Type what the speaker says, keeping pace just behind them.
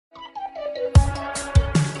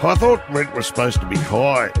I thought rent was supposed to be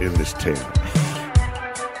high in this town.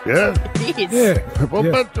 Yeah? It is. Yeah. But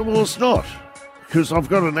it's not. Because I've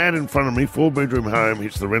got an ad in front of me, 4-bedroom home,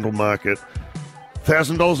 hits the rental market,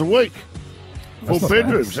 $1,000 a week. That's 4 not bad.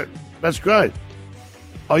 bedrooms. That's great.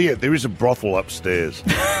 Oh, yeah, there is a brothel upstairs.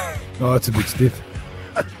 Oh, it's a bit stiff.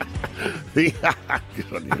 Good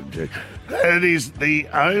on you, Jack. That is the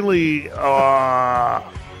only...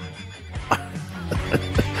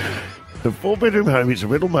 the 4-bedroom home hits a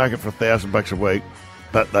rental market for $1,000 a week,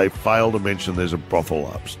 but they fail to mention there's a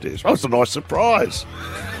brothel upstairs. Oh, it's a nice surprise.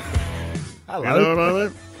 Hello. You know what I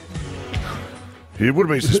mean? You would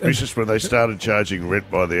have been suspicious when they started charging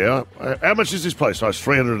rent by the hour. How much is this place? Oh, it's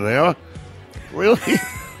 $300 an hour. Really?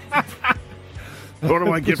 What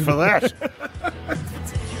do I get for that?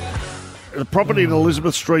 The property in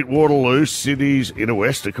Elizabeth Street, Waterloo, Sydney's inner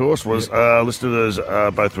west, of course, was listed as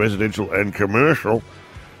both residential and commercial.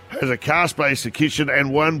 Has a car space, a kitchen,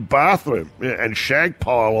 and 1 bathroom. Yeah, and shag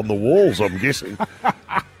pile on the walls, I'm guessing.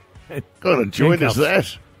 What kind of joint is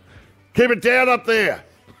that? Keep it down up there.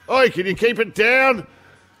 Oi, can you keep it down?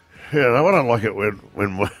 Yeah, I don't like it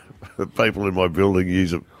when the people in my building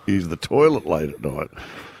use the toilet late at night.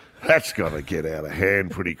 That's got to get out of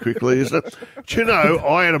hand pretty quickly, isn't it? Do you know,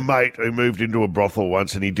 I had a mate who moved into a brothel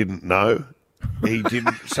once and he didn't know. He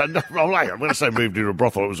didn't. So, no, I'm going to say moved into a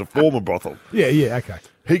brothel. It was a former brothel. Yeah, okay.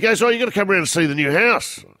 He goes, oh, you got to come around and see the new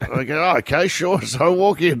house. I go, oh, okay, sure. So I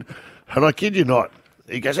walk in, and I kid you not,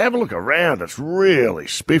 he goes, have a look around. It's really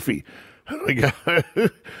spiffy. And I go,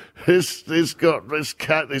 there's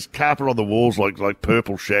carpet on the walls like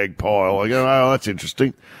purple shag pile. I go, oh, that's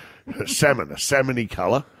interesting. A salmony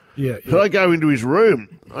colour. Yeah. And I go into his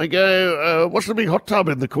room. I go, what's the big hot tub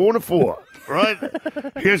in the corner for? Right?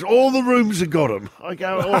 He goes, all the rooms have got them. I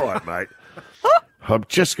go, all right, mate. I'm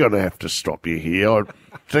just going to have to stop you here. I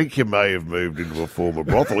think you may have moved into a former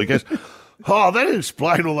brothel. He goes, oh, that'd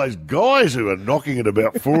explain all those guys who are knocking at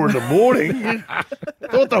about 4 in the morning.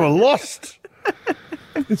 Thought they were lost.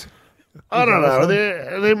 I don't know. Are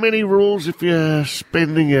there many rules if you're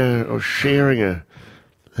spending or sharing a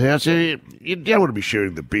house? You don't want to be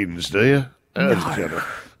sharing the bins, do you? No.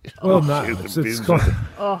 Well, no. It's kind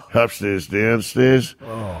of... Upstairs, downstairs.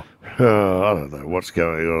 I don't know what's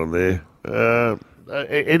going on there.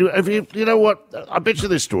 Anyway, you know what? I bet you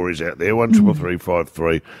there's stories out there,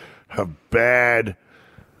 13353, of bad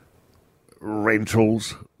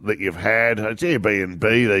rentals that you've had. It's Airbnb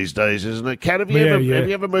these days, isn't it? Kat, have you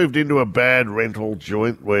ever moved into a bad rental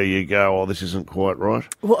joint where you go, oh, this isn't quite right?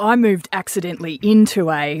 Well, I moved accidentally into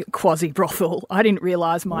a quasi-brothel. I didn't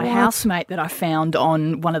realise my housemate that I found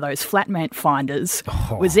on one of those flatmate finders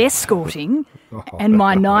was escorting, and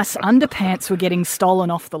my nice underpants were getting stolen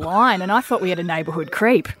off the line, and I thought we had a neighbourhood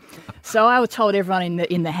creep. So I was told everyone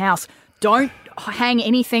in the house, don't hang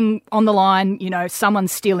anything on the line,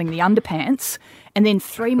 someone's stealing the underpants. And then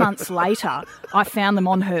 3 months later, I found them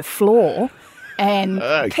on her floor and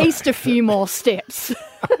pieced a few more steps.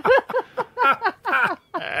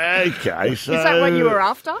 Okay, so... Is that what you were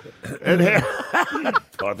after? And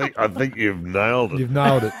I think you've nailed it. You've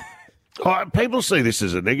nailed it. People see this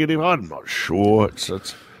as a negative. I'm not sure. It's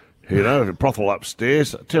a brothel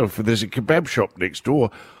upstairs. I tell you, if there's a kebab shop next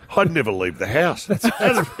door, I'd never leave the house.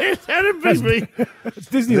 That'd be me. It's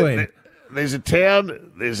Disneyland. There's a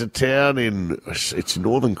town it's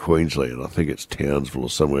northern Queensland, I think it's Townsville or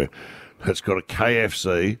somewhere, that's got a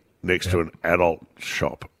KFC next to an adult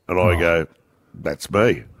shop. And I go, that's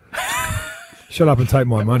me. Shut up and take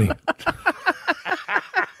my money.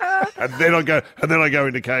 And then I go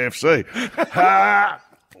into KFC.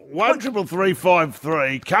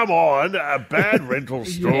 13353, come on, bad rental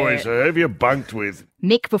stories. Who have you bunked with?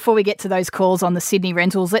 Nick, before we get to those calls on the Sydney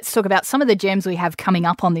rentals, let's talk about some of the gems we have coming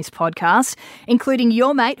up on this podcast, including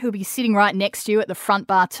your mate who'll be sitting right next to you at the front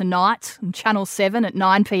bar tonight on Channel 7 at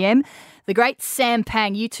 9 p.m. The great Sam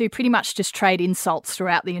Pang. You two pretty much just trade insults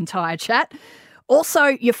throughout the entire chat. Also,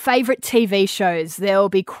 your favourite TV shows. There'll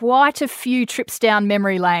be quite a few trips down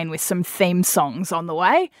memory lane with some theme songs on the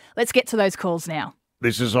way. Let's get to those calls now.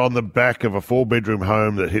 This is on the back of a 4-bedroom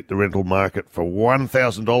home that hit the rental market for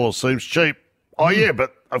 $1,000. Seems cheap. Oh, yeah,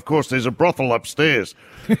 but of course there's a brothel upstairs,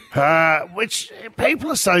 which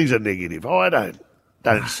people are saying is a negative. I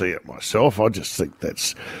don't see it myself. I just think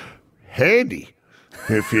that's handy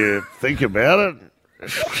if you think about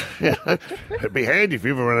it. It'd be handy if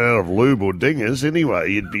you ever ran out of lube or dingers.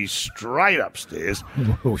 Anyway, you'd be straight upstairs.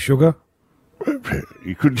 Or sugar.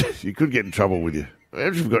 You could get in trouble with you.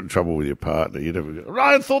 If you've got in trouble with your partner, you never go,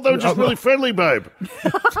 I thought they were just really friendly, babe.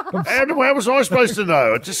 How was I supposed to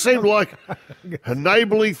know? It just seemed like a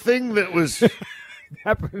neighbourly thing that was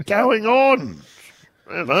going on.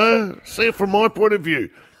 I don't know. See it from my point of view.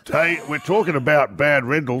 Dave, we're talking about bad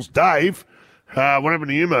rentals. Dave, what happened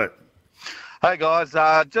to you, mate? Hey guys,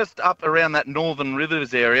 just up around that Northern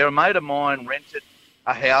Rivers area, a mate of mine rented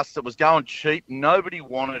a house that was going cheap. Nobody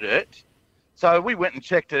wanted it. So we went and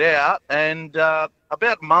checked it out, and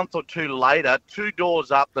about a month or two later, 2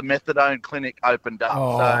 doors up, the methadone clinic opened up.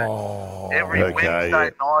 So every Wednesday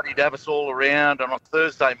night, he'd have us all around, and on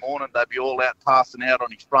Thursday morning, they'd be all out passing out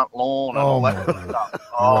on his front lawn and all that sort of stuff.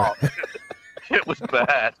 Oh, it was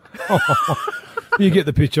bad. You get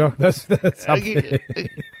the picture. That's up there.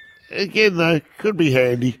 Again, though, could be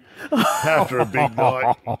handy after a big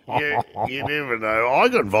night. You never know. I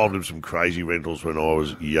got involved in some crazy rentals when I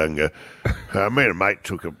was younger. Me and a mate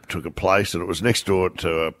took a place, and it was next door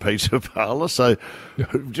to a pizza parlour. So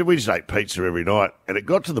we just ate pizza every night, and it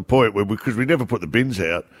got to the point where, because we never put the bins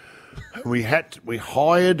out, we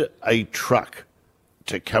hired a truck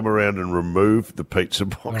to come around and remove the pizza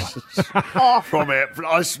boxes from our.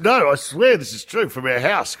 I swear this is true, from our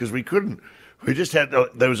house, because we couldn't. We just had,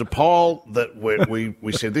 there was a pile that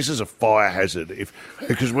we said, this is a fire hazard,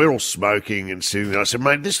 because we're all smoking and sitting there. I said,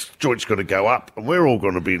 mate, this joint's got to go up, and we're all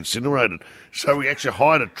going to be incinerated. So we actually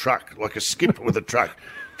hired a truck, like a skip with a truck,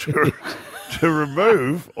 to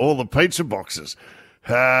remove all the pizza boxes.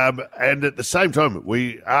 And at the same time,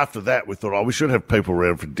 after that, we thought, we should have people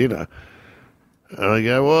around for dinner. And I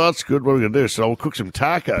go, well, that's good. What are we going to do? So we'll cook some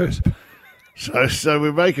tacos. So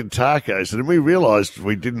we're making tacos, and then we realised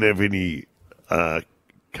we didn't have any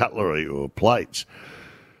cutlery or plates.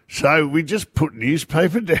 So we just put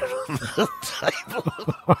newspaper down on the table.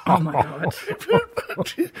 Oh, my God.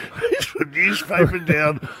 Put newspaper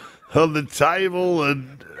down on the table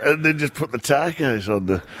and then just put the tacos on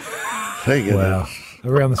the thing. Wow.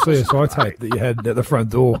 Around the CSI tape that you had at the front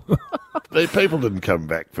door. The people didn't come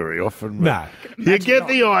back very often. No. You get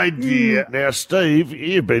the idea. Now, Steve,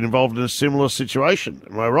 you've been involved in a similar situation.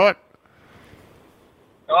 Am I right?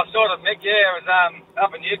 I sort of, Mick, yeah, it was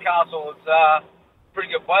up in Newcastle. It's a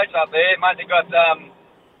pretty good place up there. Mate, they got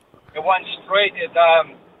in one street is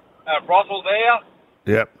a brothel there.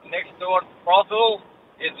 Yep. Next door to the brothel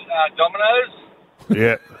is Domino's.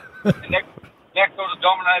 Yep. Next door to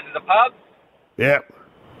Domino's is a pub. Yep.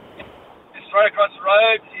 And straight across the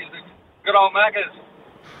road is the good old Macca's.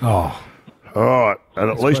 Oh. All right. And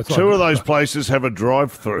at least two of those places have a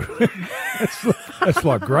drive-through. That's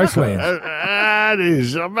like Graceland. That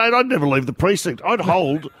is. Mate, I'd never leave the precinct. I'd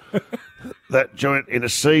hold that joint in a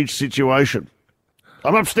siege situation.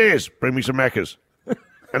 I'm upstairs. Bring me some Maccas.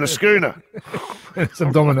 And a schooner.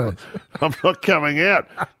 Some Domino's. I'm not coming out.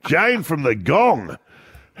 Jane from the Gong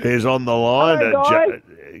is on the line. Hello,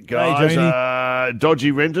 guys, hey,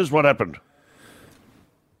 dodgy renters, what happened?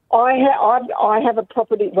 I have a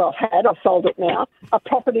property, well, I've sold it now, a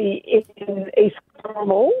property in East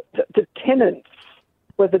Cornwall. The tenants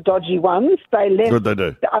were the dodgy ones. They left What'd they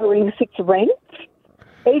do? owing 6 rents,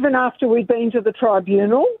 even after we'd been to the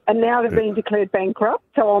tribunal, and now they've been declared bankrupt,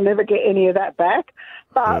 so I'll never get any of that back.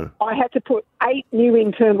 But I had to put 8 new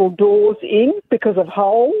internal doors in because of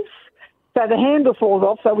holes. So the handle falls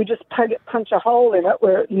off, so we just punch a hole in it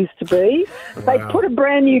where it used to be. Wow. They put a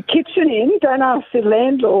brand new kitchen in. Don't ask the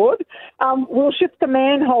landlord. We'll shift the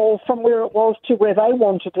manhole from where it was to where they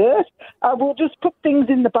wanted it. We'll just put things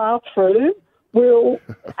in the bathroom.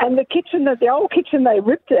 And the old kitchen they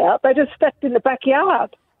ripped out, they just stacked in the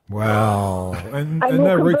backyard. Wow. And we'll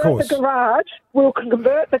no recourse. We'll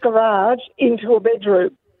convert the garage into a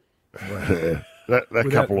bedroom. Wow. That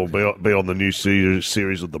couple will be on the new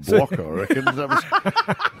series of The Block, I reckon.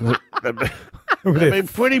 They've been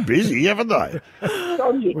pretty busy, haven't they?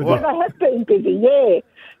 Dodgy. Well, they have been busy, yeah.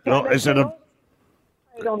 No, is it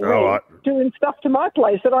doing stuff to my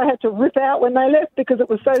place that I had to rip out when they left because it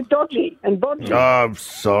was so dodgy and bodgy. Oh, I'm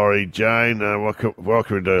sorry, Jane. What can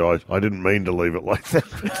we do? I didn't mean to leave it like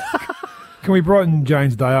that. Can we brighten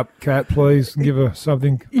Jane's day up, Kat, please, and give her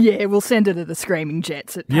something? Yeah, we'll send her to the Screaming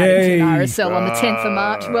Jets at Paddington RSL on the 10th of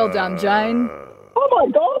March. Well done, Jane. Oh, my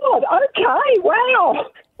God. Okay, wow.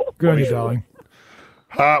 Good on you, darling.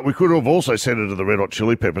 We could have also sent her to the Red Hot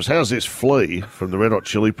Chili Peppers. How's this? Flea from the Red Hot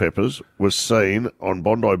Chili Peppers was seen on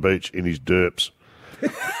Bondi Beach in his derps,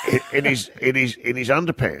 in his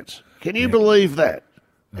underpants. Can you believe that?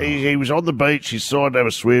 Oh. He was on the beach. He decided to have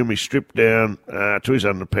a swim. He stripped down to his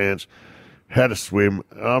underpants. Had a swim.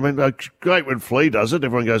 I mean, great when Flea does it.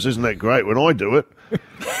 Everyone goes, isn't that great? When I do it,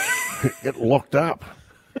 get locked up.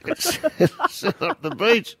 Get sent up the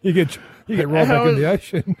beach. You get right back in the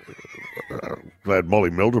ocean. Glad Molly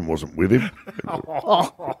Meldrum wasn't with him.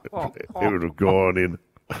 He would have gone in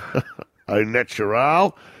au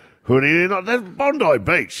natural. hoodie. That's Bondi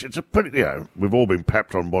Beach. It's a pretty, we've all been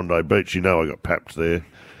papped on Bondi Beach. You know I got papped there.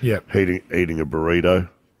 Yep. Eating a burrito.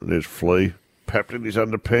 And there's Flea, papped in his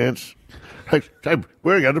underpants. Hey,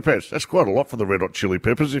 wearing underpants, that's quite a lot for the Red Hot Chili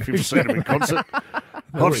Peppers if you've seen them in concert.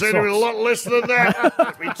 I've seen them in a lot less than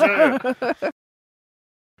that. Me too.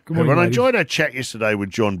 Good morning, I ladies. enjoyed our chat yesterday with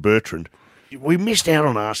John Bertrand. We missed out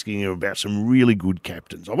on asking him about some really good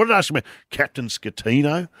captains. I wanted to ask him about Captain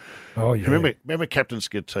Scatino. Oh, yeah. Remember Captain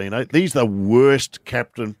Scatino? He's the worst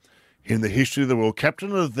captain in the history of the world.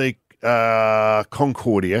 Captain of the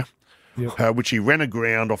Concordia, Yep. which he ran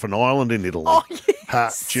aground off an island in Italy. Oh,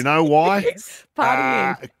 yes. Do you know why? Yes.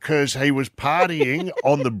 Partying. Because he was partying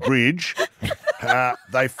on the bridge. When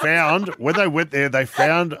they went there, they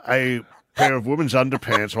found a pair of women's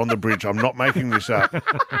underpants on the bridge. I'm not making this up.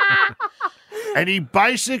 And he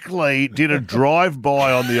basically did a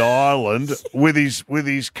drive-by on the island with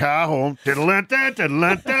his car horn, because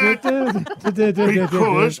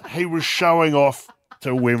he was showing off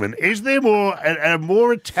to women. Is there a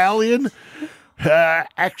more Italian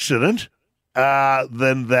accident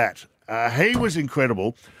than that? He was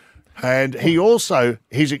incredible. And he also,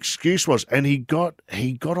 his excuse was, and he got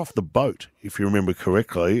off the boat, if you remember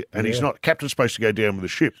correctly, and he's not, captain's supposed to go down with the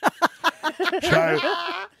ship. So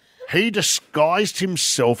he disguised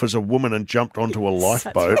himself as a woman and jumped onto a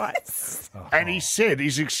lifeboat. And he said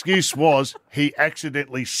his excuse was he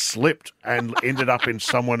accidentally slipped and ended up in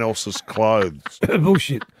someone else's clothes.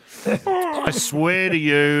 Bullshit. I swear to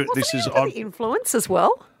you, this is on. Influence as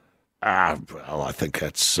well. Well, I think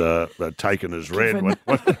that's taken as read.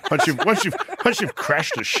 Once you've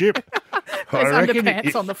crashed a ship, There's I reckon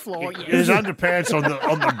underpants on the floor, yes. There's underpants on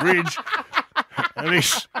the bridge, and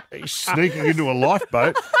he's sneaking into a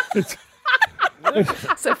lifeboat. It's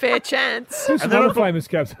a fair chance. There's some other famous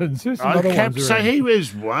captains. There's some other ones So around. he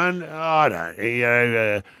was one. I don't.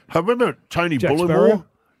 I remember Tony Jack Bullimore, Sparrow?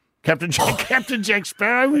 Captain Jack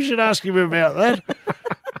Sparrow. We should ask him about that.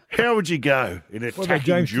 How would you go in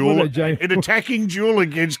attacking duel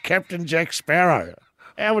against Captain Jack Sparrow?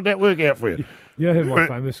 How would that work out for you? You know who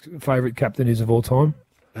my favourite captain is of all time?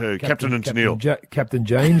 Captain and Tennille. Captain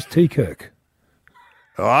James T. Kirk.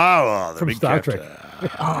 Oh, the From big Star captain.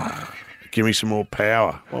 Trek. Give me some more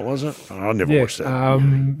power. What was it? Oh, I never watched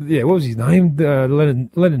that. What was his name?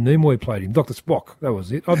 Leonard Nimoy played him. Dr. Spock. That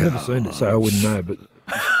was it. I've never seen it, so I wouldn't know. But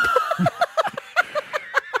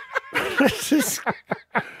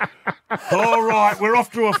all right, we're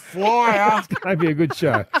off to a flyer. that'd be a good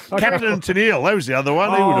show. Captain and Tennille, that was the other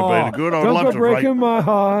one. He would have been a good. I'd Don't love go to breaking my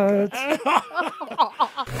heart.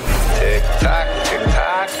 Tick-tock,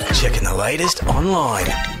 tick-tock. Checking the latest online.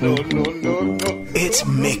 It's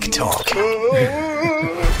Mick Talk.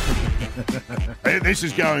 This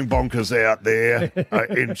is going bonkers out there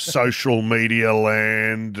in social media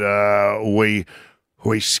land. We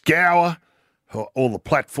scour all the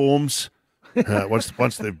platforms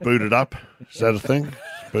once they've booted up. Is that a thing?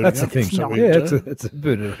 That's a thing. It's a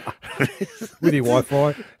booted up. With your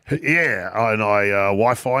Wi-Fi. Yeah, and I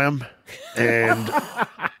Wi-Fi them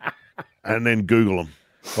and then Google them,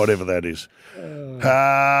 whatever that is.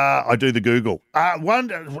 I do the Google.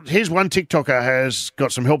 Here's one TikToker has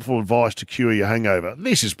got some helpful advice to cure your hangover.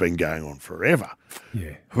 This has been going on forever.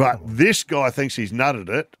 Yeah. But this guy thinks he's nutted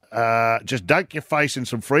it. Just dunk your face in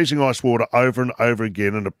some freezing ice water over and over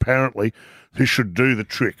again, and apparently this should do the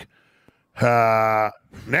trick. Now,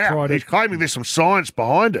 he's claiming there's some science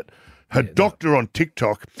behind it. A doctor on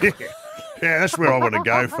TikTok. Yeah, that's where I want to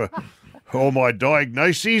go for all my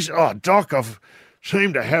diagnoses. Oh, Doc, I've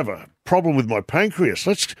seemed to have a problem with my pancreas.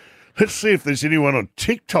 Let's see if there's anyone on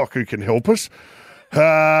TikTok who can help us.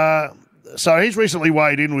 So he's recently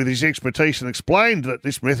weighed in with his expertise and explained that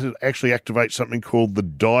this method actually activates something called the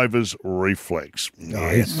diver's reflex.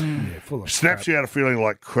 Yes. Yeah, full of Snaps crap. you out of feeling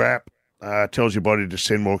like crap. Tells your body to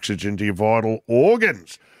send more oxygen to your vital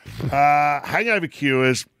organs. Hangover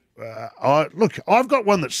cures. I've got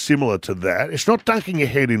one that's similar to that. It's not dunking your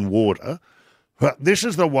head in water, but this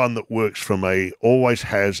is the one that works for me. Always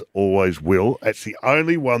has, always will. It's the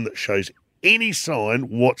only one that shows any sign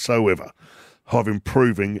whatsoever of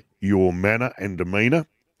improving your manner and demeanour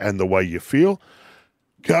and the way you feel.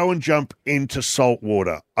 Go and jump into salt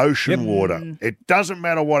water, ocean water. It doesn't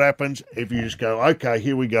matter what happens. If you just go, okay,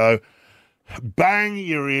 here we go. Bang,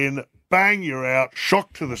 you're in. Bang, you're out.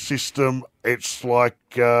 Shock to the system. It's like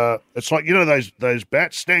you know those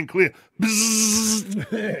bats. Stand clear.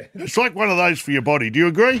 Bzzz. It's like one of those for your body. Do you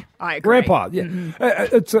agree? I agree. Grandpa, yeah.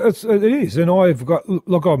 It is. And I've got,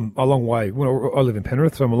 look, I'm a long way. I live in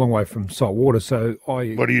Penrith, so I'm a long way from salt water. So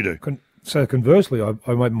What do you do? So conversely, I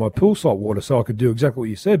made my pool salt water so I could do exactly what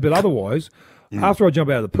you said. But otherwise, after I jump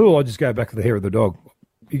out of the pool, I just go back to the hair of the dog.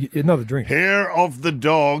 You get another drink. Hair of the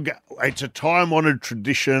dog. It's a time-honoured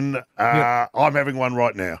tradition. I'm having one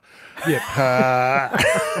right now. Yeah.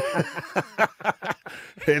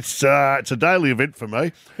 It's a daily event for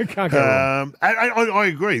me. Can't go wrong. I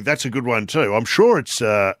agree. That's a good one too. I'm sure it's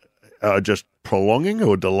just prolonging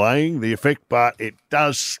or delaying the effect, but it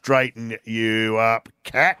does straighten you up.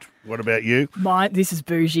 Kat, what about you? This is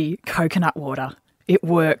bougie coconut water. It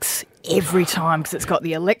works every time because it's got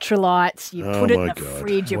the electrolytes. You put it in the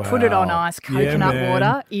fridge, you put it on ice. Coconut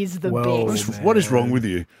water is the best. What is wrong with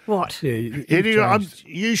you? What? Yeah,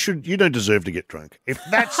 You don't deserve to get drunk. If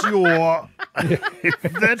that's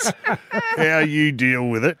if that's how you deal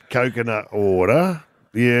with it, coconut water.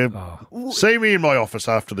 Yeah. See me in my office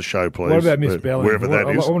after the show, please. What about Miss Belling? Wherever that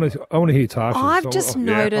is. I want to hear Tasha. I've just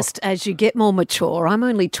noticed as you get more mature, I'm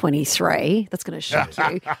only 23, that's going to shock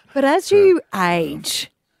you, but as you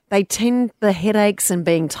age, the headaches and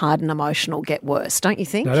being tired and emotional get worse, don't you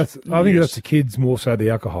think? No, I think that's the kids more so the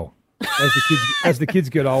alcohol. As the kids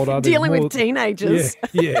get older, dealing with teenagers.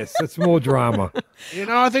 Yes, it's more drama.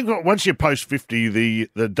 I think once you post 50,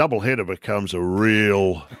 the double header becomes a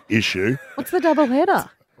back-to-back issue. What's the double header?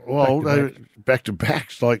 Well,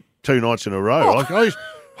 back-to-backs, like 2 nights in a row. Like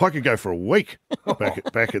I could go for a week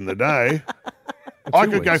back in the day. I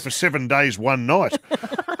could go for 7 days, 1 night.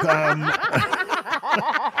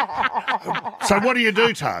 So what do you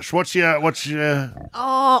do, Tash? What's your?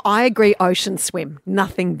 Oh, I agree. Ocean swim.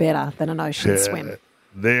 Nothing better than an ocean swim.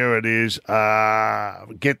 There it is.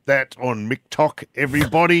 Get that on MikTok.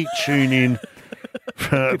 Everybody, tune in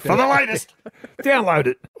for the latest. Download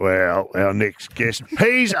it. Well, our next guest,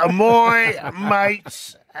 he's my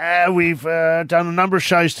mate. We've done a number of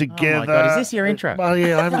shows together. Oh my God, is this your intro? Well,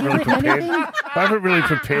 yeah, I haven't really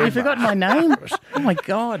prepared. You've forgotten my name? Oh my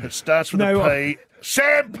God. It starts with a P.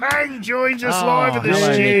 Sam Pang joins us live in the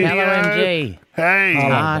hello, studio. Hello, MG. Hey,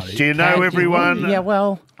 Tash, do you know everyone? Yeah,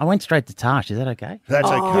 well, I went straight to Tash. Is that okay? That's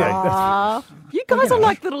okay. You guys are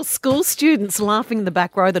like little school students laughing in the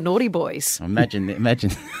back row, the naughty boys. Imagine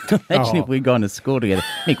if we'd gone to school together.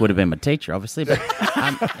 Nick would have been my teacher, obviously, but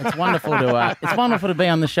it's wonderful to be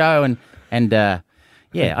on the show and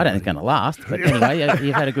yeah, I don't think it's going to last, but anyway,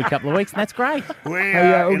 you've had a good couple of weeks, and that's great.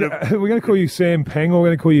 We're going to call you Sam Pang, or we're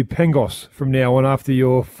going to call you Pangos from now on after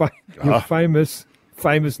your famous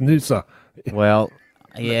Noosa. Well,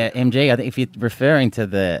 yeah, MG, I think if you're referring to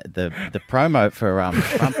the promo for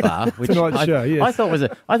Front Bar, which show, yes. I thought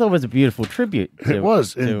was a beautiful tribute to, it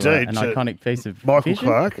was to, indeed an iconic piece of Michael vision.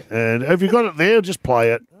 Clark. And have you got it there? Just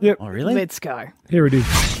play it. Yep. Oh, really? Let's go. Here it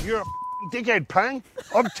is. You're a dickhead, Pang.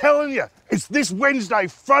 I'm telling you, it's this Wednesday,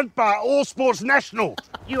 Front Bar, All Sports National.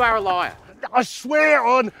 You are a liar. I swear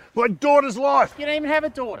on my daughter's life. You don't even have a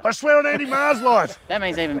daughter. I swear on Andy Marr's life. That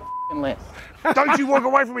means even less. Don't you walk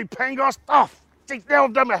away from me, Pangos. Oh, now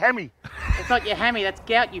I've done my hammy. It's not your hammy, that's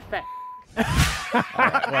gout, you fat.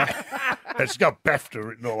 It's got BAFTA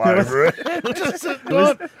written all over it. I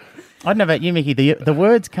don't know about you, Mickey. The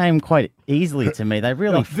words came quite easily to me. They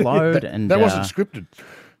really flowed. That wasn't scripted.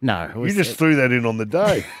 No. You just threw that in on the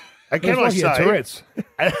day. And can I say, Tourette's.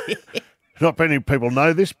 Not many people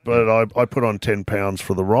know this, but I put on 10 pounds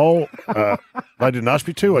for the role. They didn't ask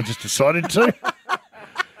me to. I just decided to.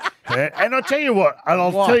 And I'll tell you what, and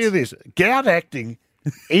I'll tell you this, gout acting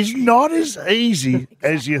is not as easy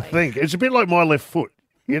as you think. It's a bit like my left foot.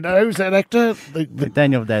 You know, who's that actor?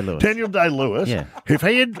 Daniel Day-Lewis. Daniel Day-Lewis. Yeah. If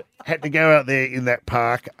he had to go out there in that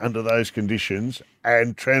park under those conditions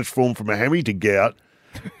and transform from a hammy to gout,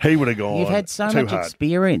 he would have gone. You've had so too much hard.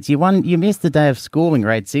 experience. You missed the day of school in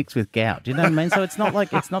grade 6 with gout. Do you know what I mean? So it's not like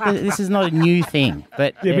this is not a new thing.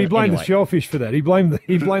 But yeah, but he blamed the shellfish for that. He blamed the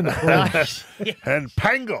prawns. And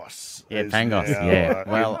Pangos. Yeah, Pangos. Now, Yeah.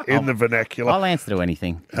 Well, in the vernacular. I'll answer to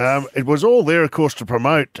anything. It was all there, of course, to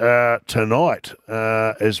promote tonight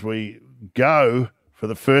as we go for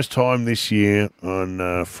the first time this year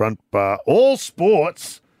on Front Bar All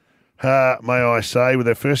Sports. May I say, with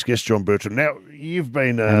our first guest, John Bertram. Now, you've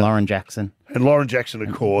been... and Lauren Jackson. And Lauren Jackson,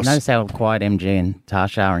 of course. Notice how quiet MG and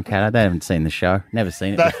Tasha are and Kat. They haven't seen the show. Never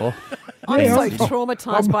seen it before. I'm so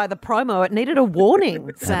traumatised by the promo. It needed a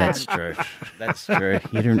warning, Sam. That's true. That's true.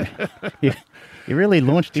 You really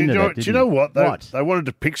launched into that, didn't Do you know what? What? They wanted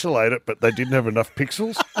to pixelate it, but they didn't have enough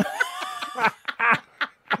pixels.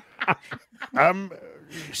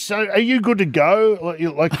 So, are you good to go?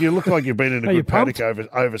 Like you look like you've been in a good paddock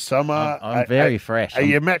over summer. I'm very fresh. Are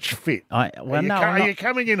you match fit? I'm Are not. you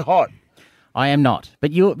coming in hot? I am not,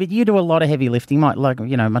 but you do a lot of heavy lifting, much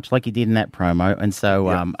like you did in that promo, and so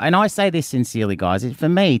and I say this sincerely, guys. For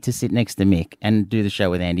me to sit next to Mick and do the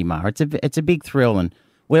show with Andy Marr, it's a big thrill, and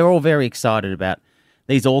we're all very excited about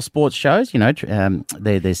these all sports shows.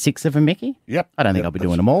 There's 6 of them, Mickey. Yep. I don't think I'll be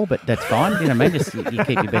doing them all, but that's fine. You know what I mean? Just you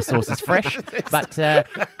keep your best sources fresh. But they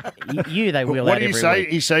wheel what out do you every say? week.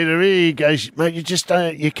 He say to me, he goes, mate, you just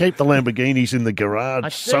you keep the Lamborghinis in the garage I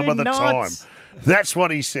some do of the not. time. That's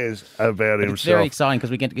what he says about himself. It's very exciting because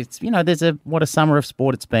we get to, there's what a summer of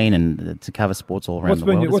sport it's been, and to cover sports all around the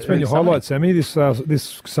world. What's been your highlight, Sammy, this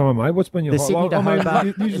summer, mate? What's been your The Sydney highlight? to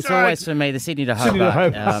Hobart. It's always for me the Sydney to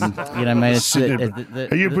Hobart. It's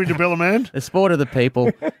Are you Bridgebella man? The sport of the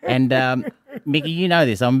people. And Mickey, you know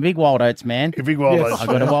this. I'm a big Wild Oats man. A big Wild Oats. I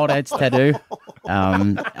got a Wild Oats tattoo.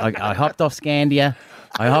 I hopped off Scandia.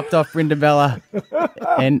 I hopped off Brindabella.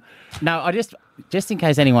 And no, I just in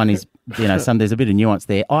case anyone is, there's a bit of nuance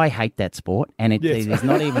there. I hate that sport, and it is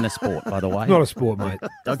not even a sport, by the way. It's not a sport, mate.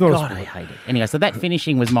 Oh, God, I hate it. Anyway, so that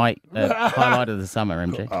finishing was my highlight of the summer,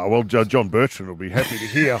 MG. Well, John Bertrand will be happy to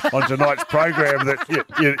hear on tonight's program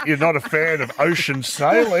that you're not a fan of ocean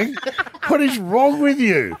sailing. What is wrong with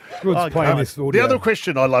you? The other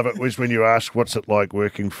question I love it was when you ask what's it like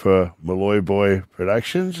working for Malloy Boy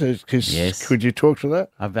Productions. Yes. Could you talk to that?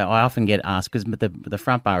 I often get asked because the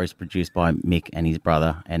front bar is produced by Mick and his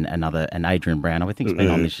brother and Adrian Brown. I think he's been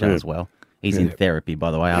on this show as well. He's in therapy,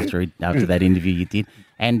 by the way, after that interview you did.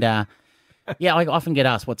 And I often get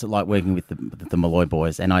asked what's it like working with the Malloy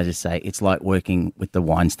boys, and I just say it's like working with the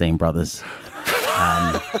Weinstein brothers.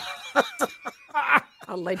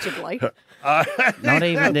 Allegedly. Not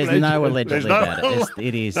even. There's no allegedly about it.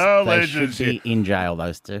 It is. No they legends should be in jail.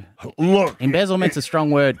 Those two. Look, embezzlement's a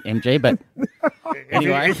strong word, MG, but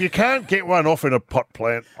anyway, if you can't get one off in a pot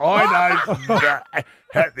plant, I don't know,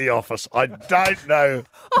 at the office. I don't know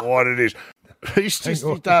what it is. He's just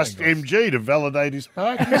asked MG to validate his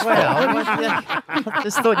parking. I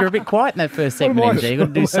just thought you were a bit quiet in that first segment, MG. You've got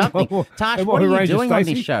to do something. Tash, what are you doing on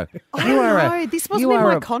this show? No, this wasn't in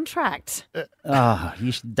my contract.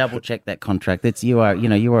 You should double check that contract. You are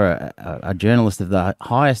a journalist of the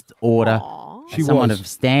highest order. Someone of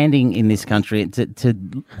standing in this country. To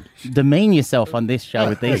demean yourself on this show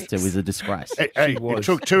with these two is a disgrace. It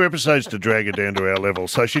took 2 episodes to drag her down to our level,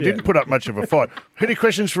 so she didn't put up much of a fight. Any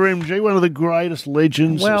questions for MG? One of the greatest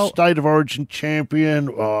legends, a State of Origin champion,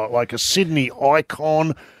 like a Sydney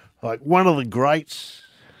icon, like one of the greats.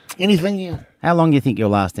 Anything? How long do you think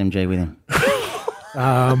you'll last, MG, with him?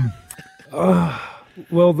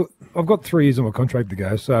 I've got 3 years on my contract to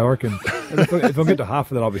go, so I reckon if I get to half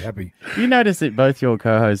of that, I'll be happy. You notice that both your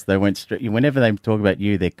co-hosts, they went straight. Whenever they talk about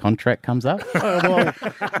you, their contract comes up.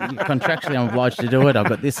 Contractually, I'm obliged to do it. I've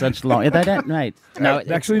got this such long. They don't, mate. No,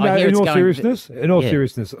 actually, no. In all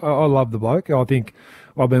seriousness, I love the bloke. I think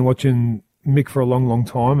I've been watching Mick for a long, long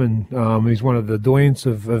time, and he's one of the doyens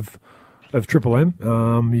of Triple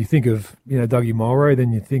M. You think of Dougie Mulray,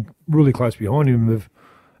 then you think really close behind him of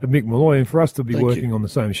Mick Malloy, and for us to be working on the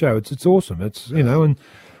same show, it's awesome. It's and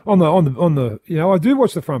on the I do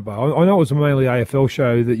watch the front bar. I know it was a mainly AFL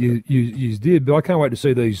show that you did, but I can't wait to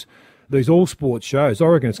see these all sports shows. I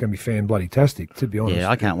reckon it's going to be fan-bloody-tastic, to be honest. Yeah,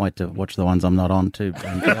 I can't wait to watch the ones I'm not on too.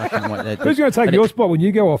 I can't wait. Who's going to take your spot when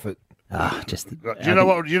you go off it? Do you know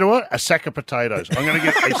what? You know what? A sack of potatoes. I'm going to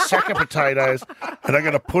get a sack of potatoes, and I'm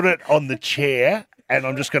going to put it on the chair, and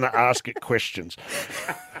I'm just going to ask it questions.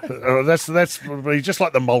 That's just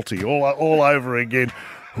like the multi all over again.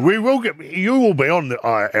 You will be on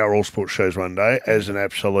our all sports shows one day as an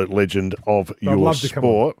absolute legend of your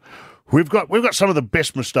sport. We've got some of the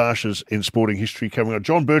best moustaches in sporting history coming on.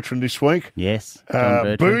 John Bertrand this week. Yes. John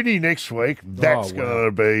Bertrand. Booney next week. That's going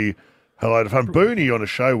to be a load of fun. Booney on a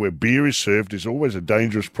show where beer is served is always a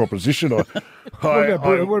dangerous proposition. What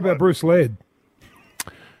about Bruce Laird?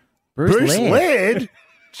 Bruce Laird?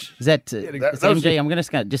 Is that MG? I'm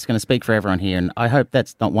just going to speak for everyone here, and I hope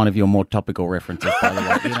that's not one of your more topical references. By the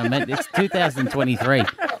way, it's 2023.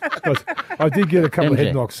 I did get a couple of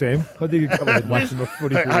head knocks, Sam. I did get a couple of head knocks in my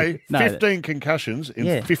footy. 15 concussions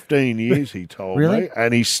in 15 years. He told really? me,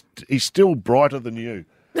 and he's still brighter than you.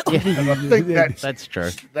 Yeah. And I think that's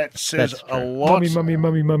true. That says a lot.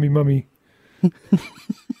 Mummy.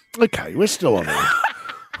 Okay, we're still on there.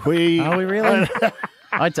 Are we really?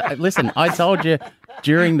 Listen, I told you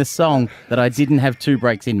during the song that I didn't have 2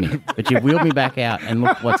 breaks in me, but you wheeled me back out, and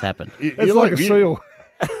look what's happened. It's like a seal.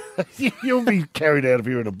 You'll be carried out of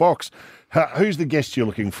here in a box. Who's the guest you're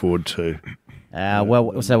looking forward to?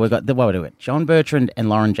 So we've got what do we? John Bertrand and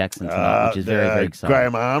Lauren Jackson tonight, which is very, very exciting.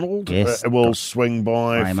 Graham Arnold Yes. will swing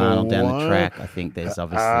by Graham for Arnold down one. the track. I think there's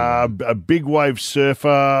obviously a big wave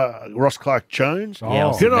surfer, Ross Clark Jones.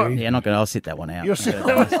 I'll sit that one out. You'll sit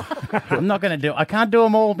that one. I'm not going to do. I can't do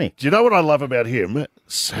them all, Mick. Do you know what I love about him?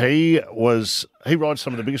 He rides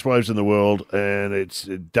some of the biggest waves in the world, and it's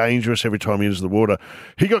dangerous every time he enters the water.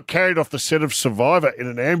 He got carried off the set of Survivor in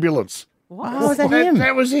an ambulance. Oh, was that him?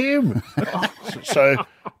 That was him. So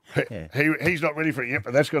he's not ready for it yet,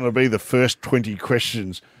 but that's going to be the first 20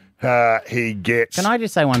 questions he gets. Can I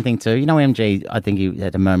just say one thing too? You know, MG, I think he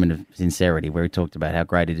had a moment of sincerity where he talked about how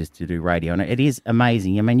great it is to do radio, and it is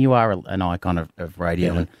amazing. I mean, you are an icon of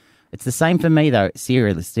radio, and it's the same for me though.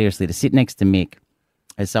 Seriously, to sit next to Mick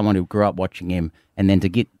as someone who grew up watching him, and then to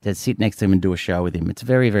get to sit next to him and do a show with him, it's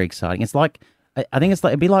very, very exciting. It's like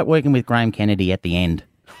it'd be like working with Graham Kennedy at the end.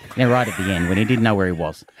 Yeah, right at the end when he didn't know where he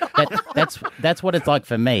was. That's what it's like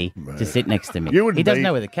for me to sit next to me. He doesn't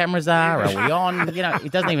know where the cameras are. Are we on? You know, he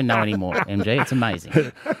doesn't even know anymore. MG, it's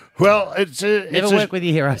amazing. Well, never work with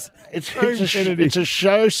your heroes. It's a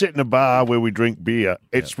show set in a bar where we drink beer.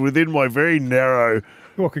 It's within my very narrow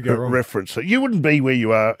What could go wrong? reference. So you wouldn't be where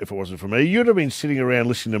you are if it wasn't for me. You'd have been sitting around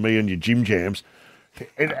listening to me on your gym jams.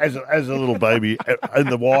 And as a little baby in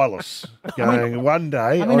the wireless, going one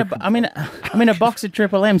day. I'm in a box of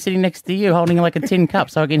Triple M sitting next to you, holding like a tin cup,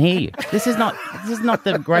 so I can hear you. This is not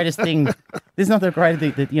the greatest thing. This is not the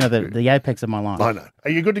greatest, the apex of my life. I know.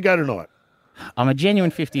 Are you good to go tonight? I'm a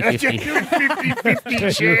genuine 50-50. A genuine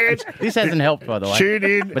 50-50 chance. This hasn't helped, by the way. Tune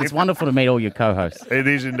in. But it's wonderful to meet all your co-hosts. It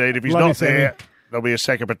is indeed. If he's Love not you, Sammy. there, there'll be a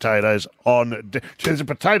sack of potatoes on. There's a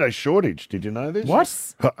potato shortage. Did you know this?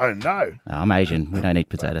 What? Oh, no. I'm Asian. We don't eat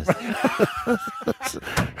potatoes.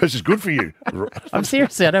 This is good for you. I'm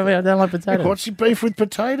seriously. I don't like potatoes. What's your beef with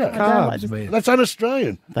potato? Carbs, man. That's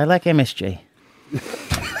un-Australian. They lack MSG.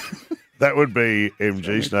 That would be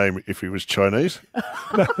MG's name if he was Chinese.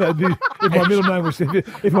 That'd be, if my middle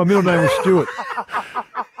name was Stuart.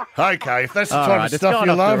 Okay, if that's the All type right, of it's stuff gone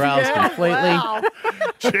you off love, the rails completely.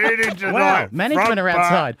 tune in tonight. Wow, management Front are bar.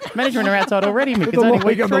 outside. Management are outside already, Mick. It's The only law- week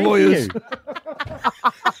we got the 3 for lawyers. you.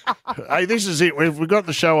 Hey, this is it. We've got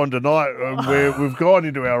the show on tonight. We've gone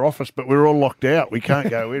into our office, but we're all locked out. We can't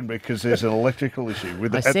go in because there's an electrical issue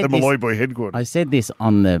at the Malloy Boy headquarters. I said this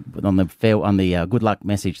on the good luck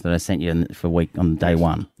message that I sent you on day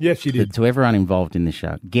one. Yes, you did. To everyone involved in the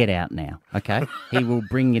show, get out now, okay? He will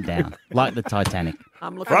bring you down like the Titanic.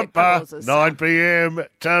 I'm looking Front at bar, causes. 9 p.m.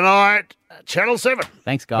 tonight, Channel 7.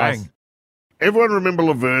 Thanks, guys. Bang. Everyone remember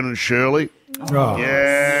Laverne and Shirley? Oh.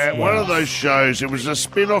 Yeah, one of those shows. It was a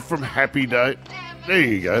spin-off from Happy Day. There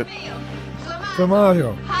you go.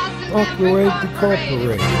 Tomato. Operate the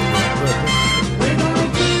corporate.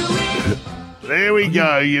 There we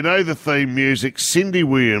go. You know the theme music. Cindy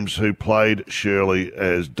Williams, who played Shirley,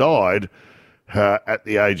 has died at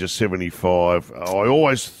the age of 75. I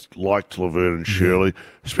always liked Laverne and Shirley,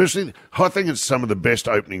 especially, I think it's some of the best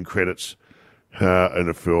opening credits in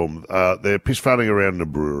a film. They're piss-farting around in a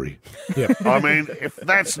brewery. Yeah. I mean, if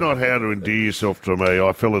that's not how to endear yourself to me,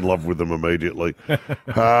 I fell in love with them immediately.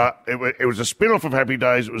 It was a spin-off of Happy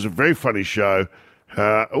Days. It was a very funny show.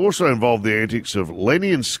 It also involved the antics of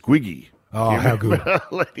Lenny and Squiggy. Oh, how good.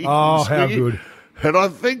 Lenny Oh, and how Squiggy. good. And I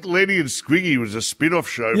think Lenny and Squiggy was a spin-off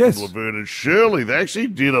show Yes. from Laverne and Shirley. They actually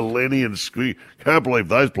did a Lenny and Squiggy. Can't believe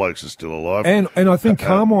those blokes are still alive. And I think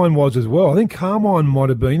Carmine was as well. I think Carmine might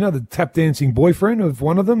have been, the tap dancing boyfriend of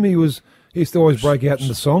one of them. He used to always break out in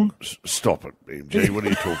the song. Stop it, MG. What are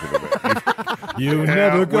you talking about? You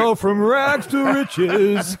never go from rags to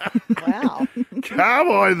riches. Wow.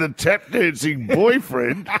 Carmine, the tap dancing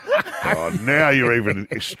boyfriend. Oh, now you're even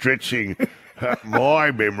stretching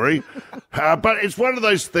my memory. But it's one of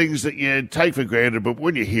those things that you take for granted, but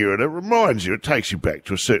when you hear it, it reminds you, it takes you back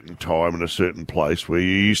to a certain time and a certain place where you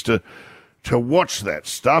used to watch that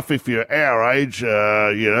stuff. If you're our age,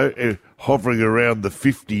 hovering around the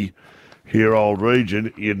 50-year-old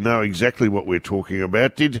region, you'd know exactly what we're talking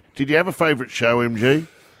about. Did you have a favourite show, MG?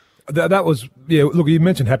 That was, look, you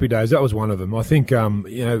mentioned Happy Days. That was one of them. I think,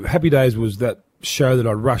 Happy Days was that show that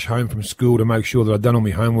I'd rush home from school to make sure that I'd done all my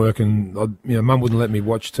homework, and Mum wouldn't let me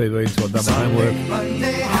watch TV until I'd done my homework.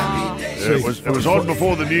 It was on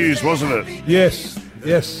before the news, wasn't it? Yes.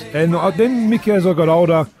 And then, Mick, as I got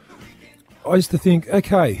older, I used to think,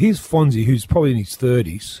 okay, here's Fonzie, who's probably in his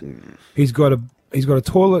 30s. He's got a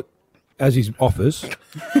toilet as his office.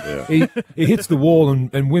 He hits the wall,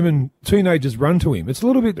 and teenagers run to him. It's a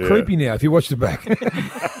little bit creepy now if you watch the back.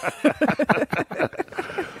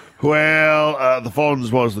 Well, the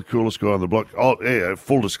Fonz was the coolest guy on the block. Oh, yeah,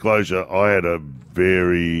 full disclosure, I had a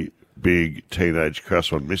very big teenage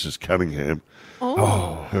crush on Mrs. Cunningham.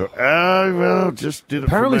 Oh. Well, just did it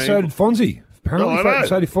Apparently for me. so did Fonzie.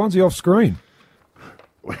 So did Fonzie off screen.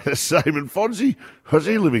 Simon Fonzie, was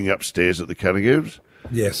he living upstairs at the Cunninghams?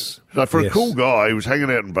 Yes. So for a Yes. cool guy, he was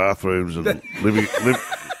hanging out in bathrooms and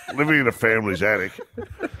living in a family's attic.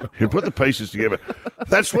 He put the pieces together.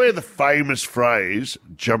 That's where the famous phrase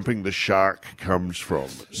 "jumping the shark" comes from.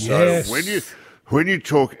 So Yes. when you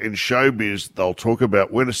talk in showbiz, they'll talk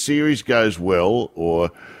about when a series goes well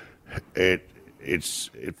or it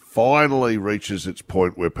finally reaches its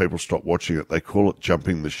point where people stop watching it. They call it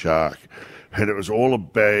 "jumping the shark." And it was all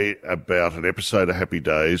about an episode of Happy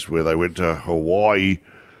Days where they went to Hawaii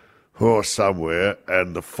or somewhere,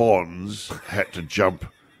 and the Fonz had to jump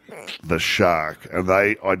the shark. And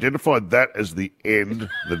they identified that as the end,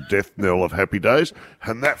 the death knell of Happy Days.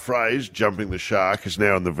 And that phrase, "jumping the shark," is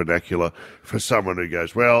now in the vernacular for someone who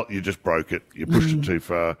goes, well, you just broke it. You pushed it too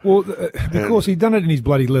far. Well, because he'd done it in his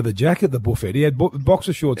bloody leather jacket, the buffet. He had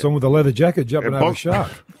boxer shorts on with a leather jacket jumping over a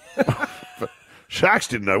shark. Sharks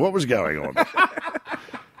didn't know what was going on.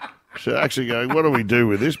 Sharks are going, what do we do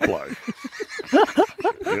with this bloke?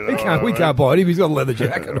 We can't bite him. He's got a leather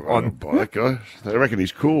jacket on. Buy that guy. They reckon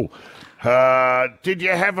he's cool. Did you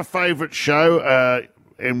have a favourite show,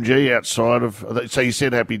 MG, outside of... So you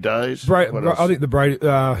said Happy Days? I think the Brady...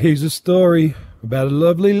 here's a story about a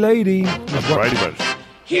lovely lady. Brady Bunch.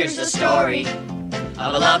 Here's the story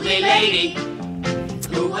of a lovely lady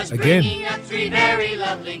who was Again. bringing up three very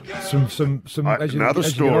lovely girls. Another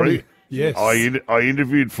story. Yes. I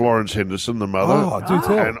interviewed Florence Henderson, the mother. Oh, do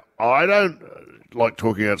tell. And I don't like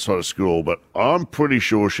talking outside of school, but I'm pretty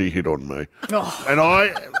sure she hit on me. Oh. And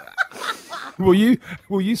I... Will you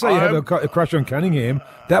say you have a crush on Cunningham?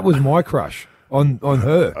 That was my crush on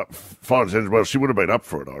her. Florence Henderson, well, she would have been up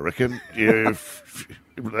for it, I reckon. Yeah,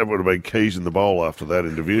 that would have been keys in the bowl after that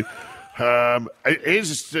interview.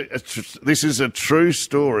 This is a true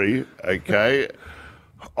story, okay?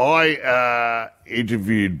 I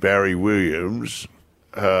interviewed Barry Williams,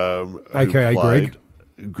 a.k.a.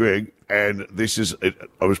 Greg, and this is.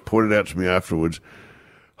 I was pointed out to me afterwards.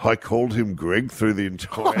 I called him Greg through the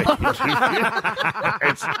entire interview.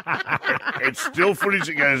 It's still footage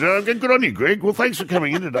that goes, oh, good on you, Greg. Well, thanks for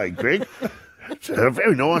coming in today, Greg. It's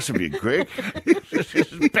very nice of you, Greg. This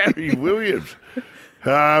is Barry Williams.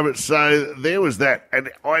 So there was that. And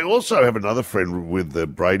I also have another friend with the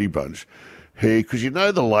Brady Bunch here, because you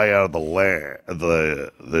know the layout of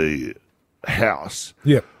the house.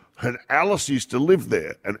 Yep. And Alice used to live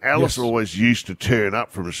there, and Alice always used to turn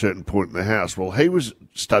up from a certain point in the house. Well, he was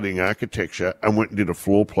studying architecture and went and did a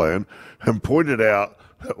floor plan and pointed out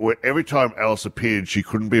that every time Alice appeared, she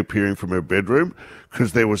couldn't be appearing from her bedroom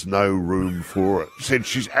because there was no room for it. Said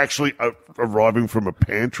she's actually arriving from a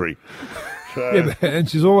pantry. So, and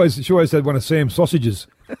she always had one of Sam's sausages.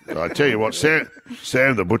 I tell you what, Sam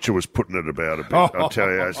the butcher was putting it about a bit. I'll tell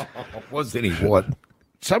you. Wasn't he? What?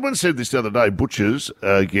 Someone said this the other day, butchers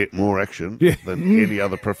get more action than any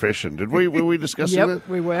other profession. Were we discussing that?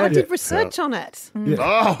 We were. I did research on it. There's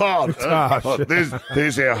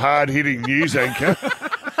our hard-hitting news anchor.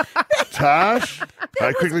 Tash.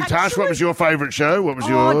 Quickly, Tash, what was your favourite show? What was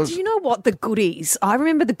yours? Do you know what? The Goodies. I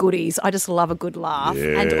remember The Goodies. I just love a good laugh.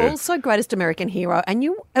 Yeah. And also Greatest American Hero. And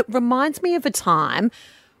it reminds me of a time...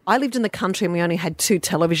 I lived in the country and we only had 2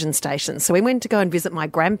 television stations. So we went to go and visit my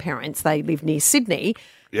grandparents. They lived near Sydney.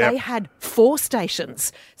 Yep. They had 4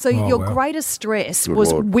 stations. So your greatest stress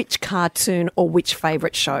was which cartoon or which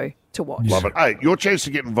favourite show to watch. Love it. Hey, your chance to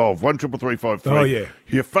get involved, 13353. Oh, yeah.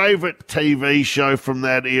 Your favourite TV show from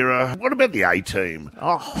that era. What about the A-Team?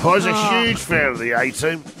 I was a huge fan of the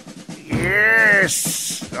A-Team.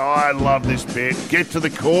 Yes! I love this bit. Get to the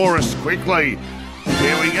chorus quickly.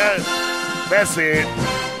 Here we go. That's it.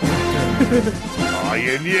 Oh,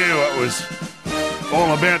 you knew it was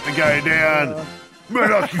all about to go down.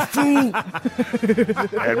 Murdoch, you fool.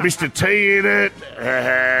 And Mr. T in it.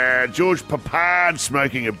 George Papard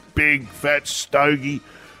smoking a big, fat stogie.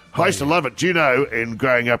 I used to love it. Do you know, in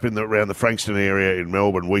growing up around the Frankston area in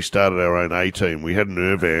Melbourne, we started our own A-Team. We had an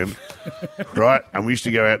Irvan, right? And we used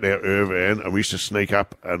to go out in our Irvan and we used to sneak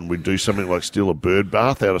up and we'd do something like steal a bird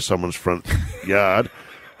bath out of someone's front yard.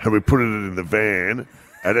 And we put it in the van,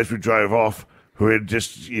 and as we drove off,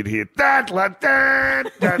 you'd hear da da da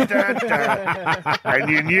da da da, and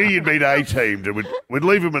you knew you'd been A-teamed, and we'd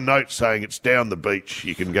leave him a note saying it's down the beach,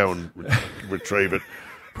 you can go and retrieve it.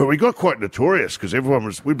 But we got quite notorious because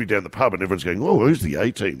we'd be down the pub and everyone's going, oh, who's the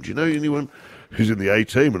A-team? Do you know anyone who's in the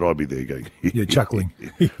A-team? And I'd be there going, yeah, chuckling.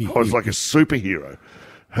 I was like a superhero.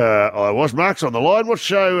 I was. Mark's on the line. What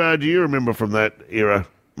show do you remember from that era,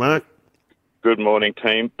 Mark? Good morning,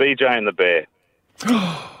 team. BJ and the Bear.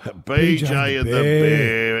 BJ and the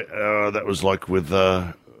Bear. That was like with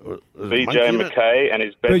BJ McKay and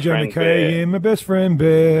his best friend Bear. BJ McKay, yeah, my best friend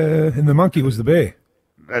Bear. And the monkey was the bear.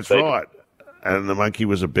 That's right. And the monkey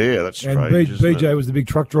was a bear. That's And strange. BJ was the big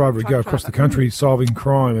truck driver who'd go across the country solving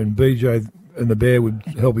crime, and BJ and the bear would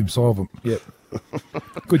help him solve them. Yep.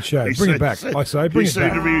 Good show. Bring it back. I say, bring it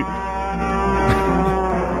back.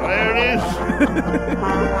 There it is.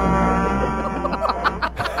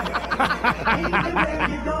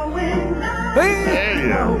 There you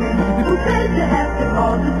go.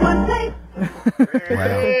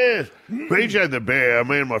 Wow. BJ the Bear,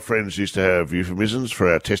 me and my friends used to have euphemisms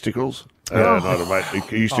for our testicles. Another mate,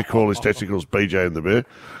 he used to call his testicles BJ and the Bear.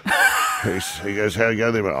 He goes, how you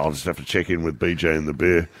go there, mate? I'll just have to check in with BJ and the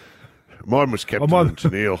Bear. Mine was Captain and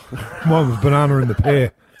Tennille. Mine was Banana and the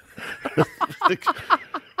Pear.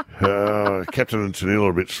 Captain and Tennille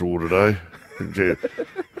are a bit sore today. And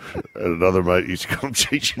another mate used to call him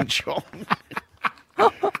Cheech and Chong.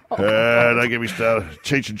 Don't get me started.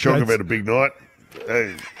 Cheech and Chong have had a big night.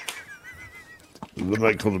 Hey. Then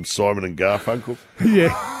they called him Simon and Garfunkel.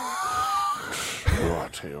 Yeah. Oh, I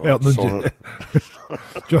tell you Elton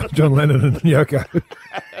John Lennon and Yoko.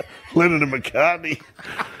 Lennon and McCartney.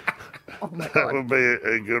 Oh my that God. would be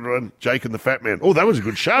a good one. Jake and the Fat Man. Oh, that was a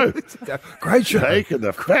good show. Great show. Jake and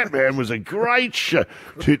the Fat Man was a great show.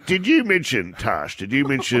 Did you mention, Tash,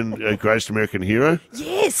 Greatest American Hero?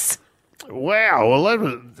 Yes. Wow. Well, that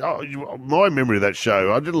was, my memory of that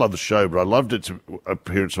show, I didn't love the show, but I loved its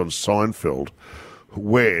appearance on Seinfeld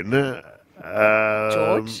when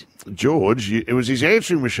George, it was his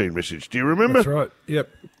answering machine message. Do you remember? That's right. Yep.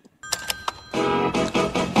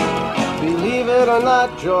 Believe it or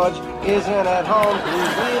not, George isn't at home.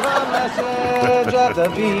 Please leave a message at the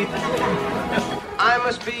beep. I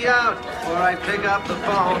must be out before I pick up the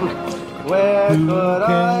phone. Where could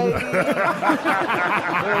I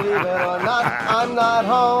be? Believe it or not, I'm not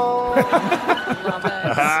home.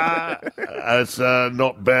 It's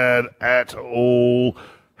not bad at all.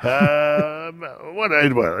 Kat,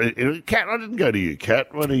 I didn't go to you,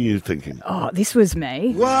 Kat. What are you thinking? Oh, this was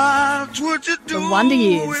me. What would you do? The Wonder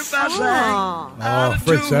Years. Oh,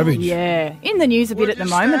 Fred Savage. Yeah. In the news a bit at the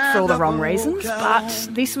moment for all the wrong reasons, but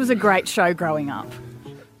this was a great show growing up.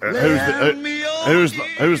 Who's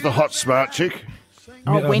the hot smart chick?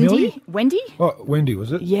 Oh, Wendy? Wendy? Oh, Wendy,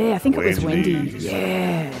 was it? Yeah, I think it was Wendy.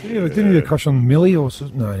 Yeah, didn't he have a crush on Millie or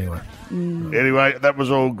something? No, anyway. Anyway, that was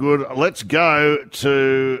all good. Let's go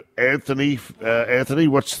to Anthony. Anthony,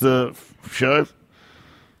 what's the show?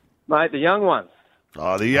 Mate, The Young Ones.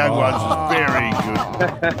 Oh, The Young Ones is very good.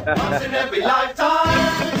 Once in every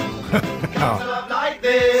lifetime, love like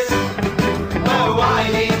this. Oh, I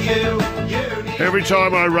need you. Every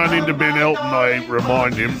time I run into Ben Elton, I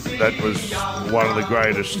remind him that was one of the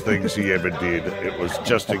greatest things he ever did. It was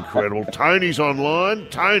just incredible. Tony's online.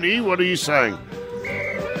 Tony, what are you saying?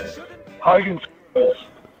 Hogan's Heroes.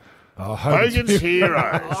 Oh, Hogan's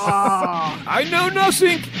Heroes. I know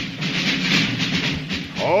nothing.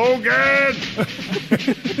 Hogan!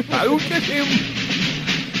 Look at him.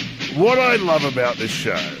 What I love about this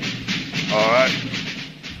show, all right,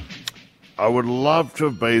 I would love to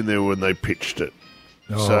have been there when they pitched it.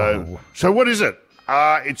 Oh. So what is it?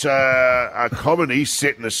 It's a comedy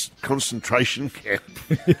set in a concentration camp.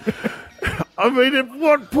 I mean, at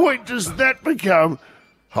what point does that become,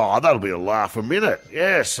 that'll be a laugh a minute.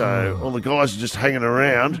 Yeah, so all the guys are just hanging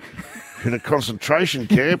around in a concentration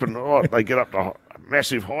camp and they get up to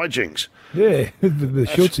massive hijinks. Yeah, the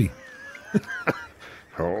Schultzy.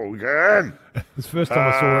 Hogan. It's the first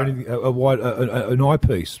time I saw an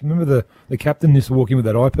eyepiece. Remember the captain used to walk in with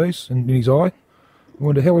that eyepiece in his eye? I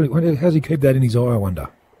wonder how's he keep that in his eye, I wonder.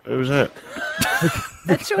 Who was that?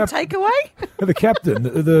 That's your takeaway? The captain,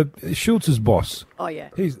 the Schultz's boss. Oh, yeah.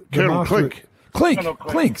 He's the Colonel master- Clink.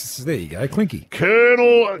 Clinks. There you go, Clinky.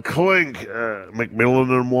 Colonel Clink. Macmillan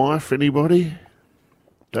and wife, anybody?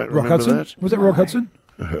 Don't Rock remember Hudson? that? Was that Rock Hudson?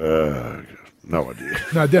 No idea.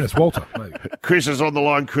 No, Dennis Walter. Maybe. Chris is on the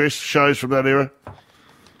line. Chris, shows from that era.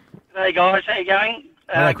 Hey guys, how you going?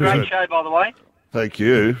 Hello, Chris. Great show, by the way. Thank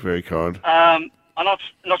you. Very kind. I'm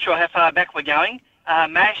not sure how far back we're going.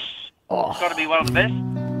 MASH, got to be one of the best.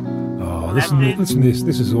 Oh, listen to this.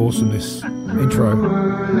 This is awesome, this intro.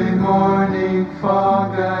 Early morning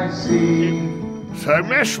fog I see. So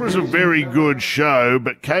MASH was a very good show,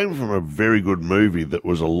 but came from a very good movie that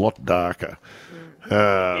was a lot darker. It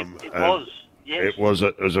was. Yes. It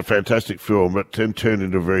was a fantastic film. It then turned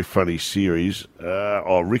into a very funny series.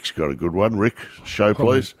 Rick's got a good one. Rick, show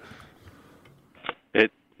please.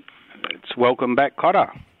 It's Welcome Back,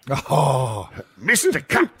 Cotter. Oh, Mr.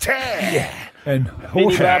 Cocktail. Yeah. And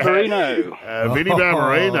Vinnie Horseshack. Barbarino. Vinnie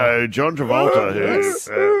Barbarino, John Travolta,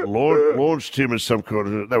 who launched him as some kind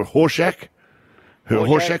of... They were Horseshack.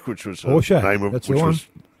 Horseshack, which was Horseshack, name of that's which the one. was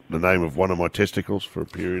the name of one of my testicles for a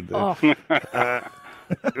period there. Oh.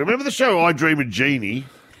 Remember the show I Dream a Genie?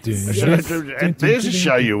 And there's a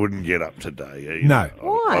show you wouldn't get up today. No.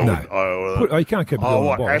 Why? No. You can't keep it on the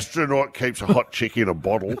what bottle. astronaut keeps a hot chick in a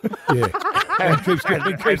bottle? Yeah. And keeps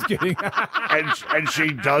getting. and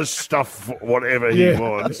she does stuff whatever he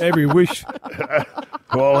wants. Every wish.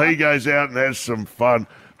 Well, he goes out and has some fun.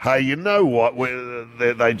 Hey, you know what?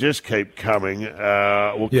 They just keep coming.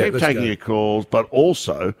 We'll keep taking your calls, but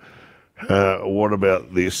also, what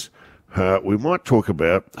about this? We might talk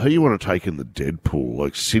about who you want to take in the dead pool.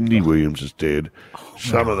 Like Cindy Williams is dead.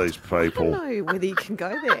 Some of these people. I don't know whether you can go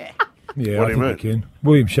there. Yeah, What I do you think we can.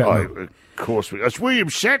 William Shatner. Of course, it's William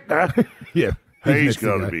Shatner. Yeah. He's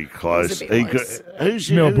got to be close. He's a bit loose.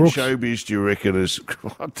 Who's Mel in Brooks. showbiz do you reckon is...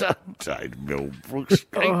 Don't take Mel Brooks.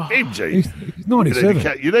 MG. He's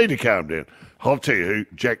 97. You need to calm down. I'll tell you who,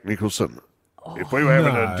 Jack Nicholson. If we were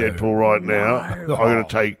having a Deadpool right now, I'm going to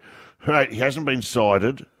take... Hey, he hasn't been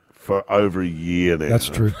cited for over a year now. That's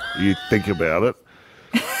true. You think about it,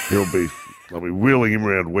 I'll be wheeling him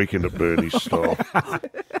around weekend at Bernie's style.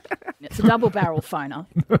 It's a double barrel phoner.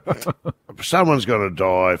 Someone's going to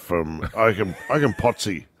die from... I can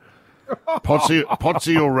Potsy.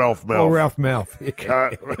 Potsy or Ralph Mouth. Or Ralph Mouth.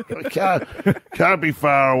 Can't be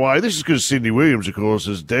far away. This is because Cindy Williams, of course,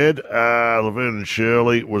 is dead. Laverne and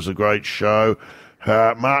Shirley was a great show.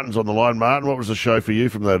 Martin's on the line. Martin, what was the show for you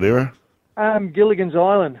from that era? Gilligan's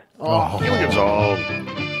Island. Gilligan's Island.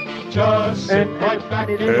 Just sit right back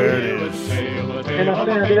and There it hear is. a tale, a tale And I of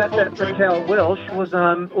found out that Raquel Welch was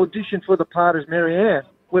auditioned for the part as Mary Ann.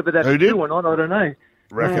 Whether that's Who did? true or not, I don't know.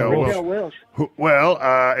 Raquel Welch. Well,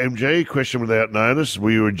 MG, question without notice.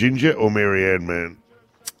 Were you a Ginger or Mary Ann man?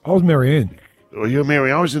 I was Marianne. Well, you're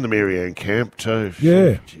Mary. I was in the Mary Ann camp too.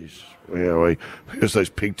 Yeah. Jeez. Yeah, there's those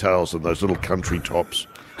pigtails and those little country tops.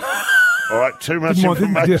 All right, too much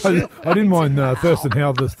information. I didn't mind Thurston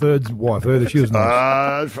Howell, the third's wife either. She was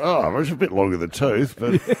nice. It was a bit long in the tooth,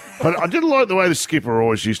 but I didn't like the way the skipper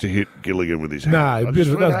always used to hit Gilligan with his hand. No, I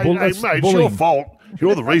just that's thought, that's mate, it's bullying. your fault.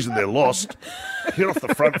 You're the reason they're lost. Get off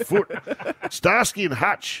the front foot. Starsky and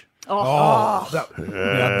Hutch.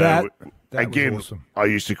 That Again, was awesome. I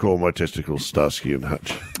used to call my testicles Starsky and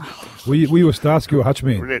Hutch. Were you a Starsky or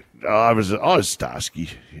Hutchman? I was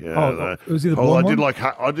Starsky. Yeah, was he the blonde one?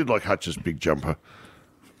 I did like Hutch's big jumper.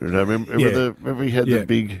 You know, remember he had Yeah. the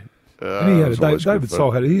big. And he had David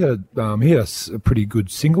Soul had he had a pretty good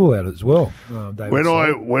single out as well. David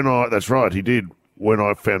Soul. When I that's right, he did. When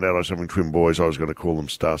I found out I was having twin boys, I was going to call them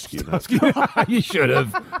Starsky and Hutch. You should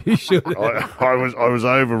have. You should have. I was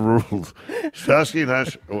overruled. Starsky and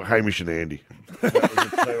Hutch or Hamish and Andy. That was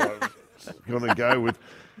the two I was going to go with.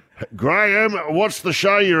 Graham, what's the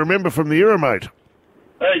show you remember from the era, mate?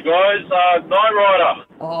 Hey guys, Knight Rider.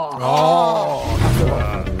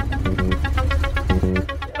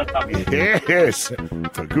 Yes.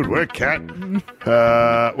 Good work, Cat.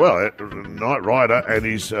 Knight Rider and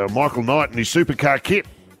his Michael Knight and his supercar Kit.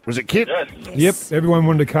 Was it Kit? Yes. Yep, everyone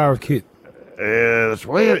wanted a car of Kit. That's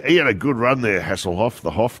well, he had a good run there, Hasselhoff,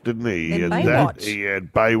 the Hoff, didn't he? He And had Baywatch. He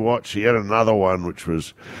had Baywatch. He had another one which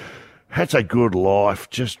was, that's a good life,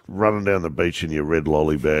 just running down the beach in your red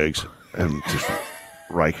lolly bags and just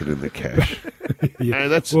raking in the cash. Yeah.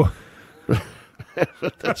 And that's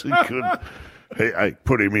that's a good. Hey,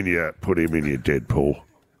 put him in your Deadpool.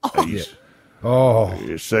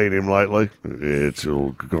 You've seen him lately? It's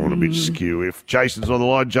all gone a bit skew. If Jason's on the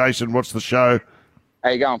line, Jason, what's the show?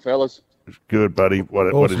 How you going, fellas? Good, buddy.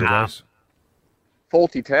 What is it?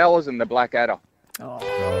 Faulty Towers and the Blackadder. Two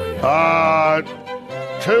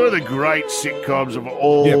of the great sitcoms of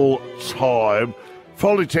all time.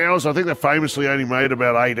 Fawlty Towers, I think they famously only made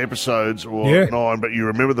about 8 episodes or 9, but you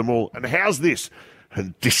remember them all. And how's this?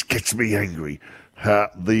 And this gets me angry.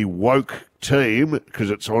 The woke team, because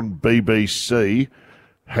it's on BBC,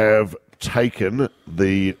 have taken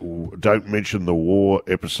the Don't Mention the War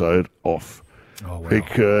episode off. Oh, wow.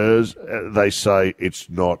 Because they say it's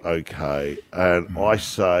not okay. And I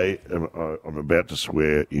say, I'm about to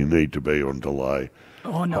swear, you need to be on delay.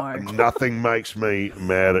 Oh, no. Nothing makes me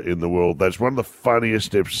madder in the world. That's one of the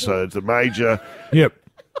funniest episodes. The Major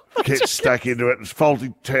gets stuck into it, and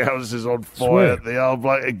Fawlty Towers is on fire. Swear. The old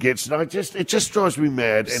bloke, it just drives me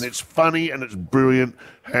mad. And it's funny and it's brilliant,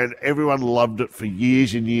 and everyone loved it for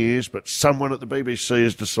years and years, but someone at the BBC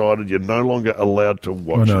has decided you're no longer allowed to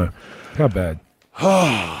watch I know. it. How bad?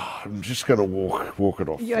 I'm just going to walk it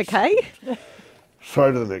off. You okay?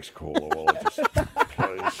 Throw to the next caller while I just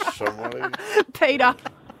please somebody. Peter,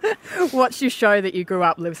 what's your show that you grew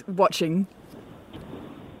up watching?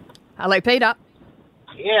 Hello, Peter.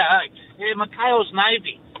 Yeah, McHale's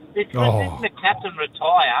Navy. Didn't the captain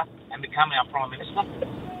retire and become our Prime Minister?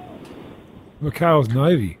 McHale's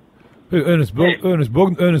Navy. Who, Ernest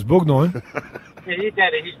Borgnine? Yeah, your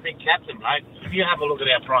dad is big captain, mate. If you have a look at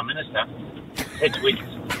our Prime Minister, it's wicked.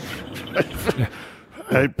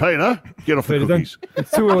 Hey, Peter, get off the cookies.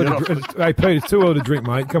 It's too early. Hey, Peter, it's too early to drink,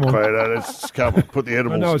 mate. Come on. Peter, come on. Put the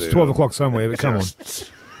edibles I know it's down. 12 o'clock somewhere, but come on.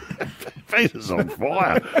 Peter's on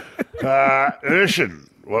fire. Urshan,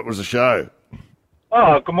 what was the show?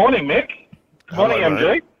 Oh, good morning, Mick. Good morning,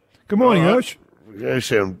 MG. Good morning, Ursh. Yeah, you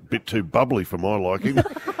sound a bit too bubbly for my liking.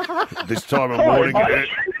 This time of morning.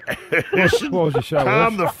 What was the show?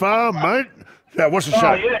 Calm the farm, mate. Now, what's the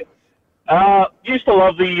show? Yeah. Used to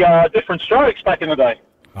love the Different Strokes back in the day.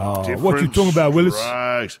 Oh, what you talking about, Willis?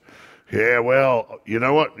 Strokes. Yeah, well, you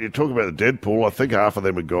know what? You talk about the Deadpool. I think half of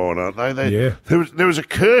them are gone, aren't they? Yeah. There was a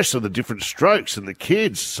curse of the Different Strokes and the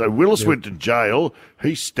kids. So Willis went to jail.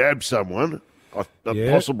 He stabbed someone,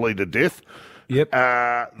 possibly to death. Yep.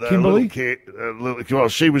 Kimberly? Well,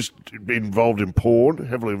 she was involved in porn,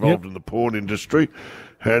 heavily involved in the porn industry.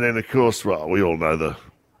 And then, of course, well, we all know the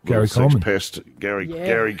Gary sex Coleman. pest, Gary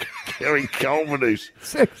Coleman, who's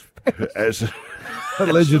sex pest. As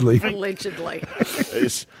allegedly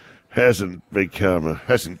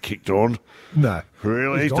hasn't kicked on. No,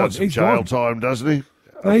 really, he's gone. done some He's jail gone. time, doesn't he?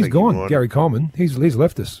 No, he's gone. Gary Coleman. He's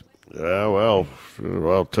left us. Yeah, well,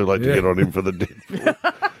 too late to get on him for the Deadpool.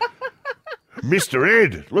 Mr.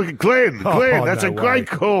 Ed, look at Glenn. Glenn, that's a great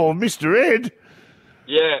call, Mr. Ed.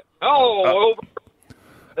 Yeah. Oh.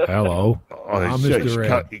 Hello. Mr.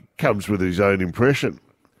 Ed. He comes with his own impression.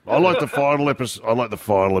 I like the final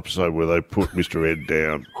episode where they put Mr. Ed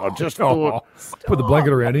down. I just thought put the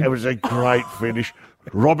blanket around him. It was a great finish.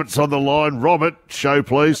 Robert's on the line. Robert, show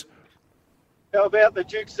please. How about the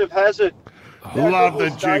Dukes of Hazzard? Love the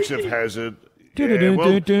Dukes of Hazzard.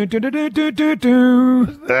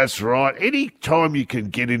 That's right. Any time you can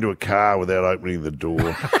get into a car without opening the door,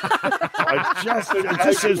 it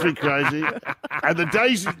just sends me crazy. And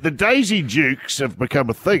the Daisy Dukes have become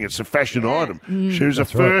a thing. It's a fashion item. She was the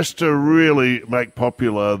first to really make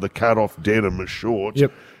popular the cut-off denim shorts.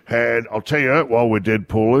 Yep. And I'll tell you, while we're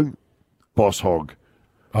Deadpooling, Boss Hog.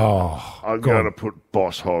 Oh, I'm going to put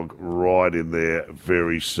Boss Hog right in there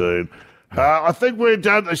very soon. I think we're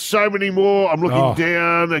done. There's so many more. I'm looking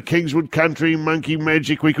down at Kingswood Country, Monkey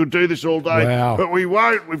Magic. We could do this all day, but we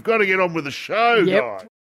won't. We've got to get on with the show, guys.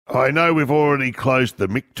 I know we've already closed the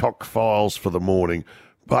McTok files for the morning,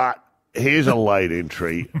 but here's a late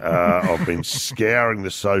entry. I've been scouring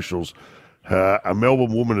the socials. A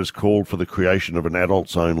Melbourne woman has called for the creation of an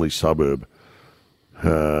adults-only suburb.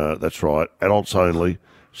 That's right, adults only,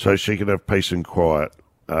 so she can have peace and quiet.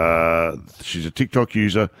 She's a TikTok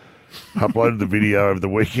user. Uploaded the video over the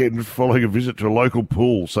weekend following a visit to a local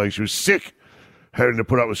pool, saying she was sick, having to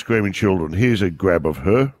put up with screaming children. Here's a grab of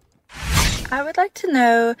her. I would like to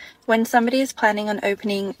know when somebody is planning on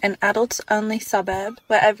opening an adults-only suburb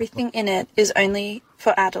where everything in it is only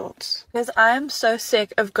for adults. Because I am so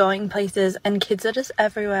sick of going places and kids are just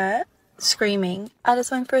everywhere screaming. I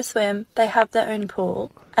just went for a swim. They have their own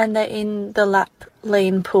pool and they're in the lap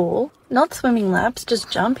lane pool. Not swimming laps,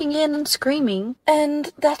 just jumping in and screaming.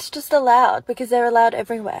 And that's just allowed because they're allowed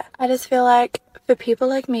everywhere. I just feel like for people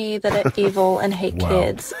like me that are evil and hate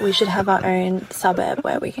kids, we should have our own suburb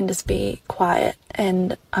where we can just be quiet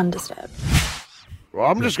and undisturbed.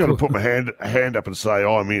 Well, I'm just going to put my hand up and say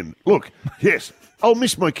I'm in. Look, yes, I'll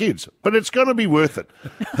miss my kids, but it's going to be worth it.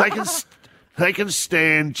 They can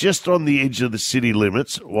stand just on the edge of the city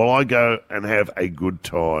limits while I go and have a good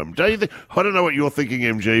time. I don't know what you're thinking,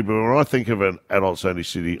 MG, but when I think of an adults-only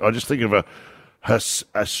city, I just think of a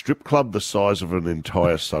strip club the size of an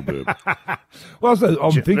entire suburb. Well,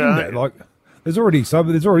 I'm thinking that like there's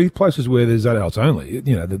already places where there's adults only.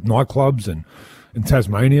 You know, the nightclubs and in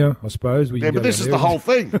Tasmania, I suppose. But this is the whole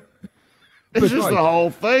thing. This is the whole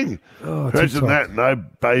thing. Imagine that. No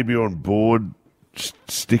baby on board,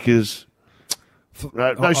 stickers.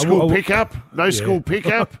 No school pickup. No school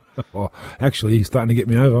pickup. Well, actually, he's starting to get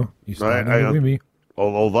me over. He's starting to get with me.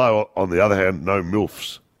 Although, on the other hand, no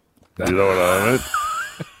MILFs. You know what I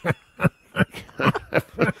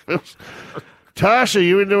mean? Tasha,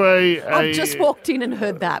 you into I've just walked in and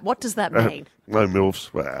heard that. What does that mean? No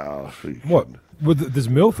MILFs. Well, what? Does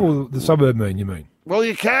MILF or the suburb mean, you mean? Well,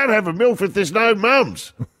 you can't have a MILF if there's no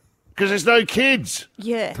mums. Because there's no kids.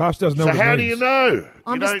 Yeah. Tash doesn't know what it how means. do you know?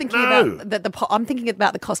 I'm you just thinking about I'm thinking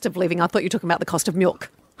about the cost of living. I thought you were talking about the cost of milk.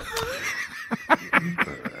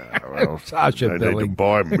 Well, Sasha no need to Belling.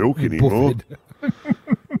 buy milk anymore. Buffett.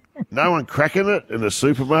 No one cracking it in the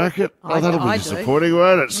supermarket? That'll be I do. disappointing,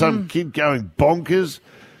 won't it? Some kid going bonkers.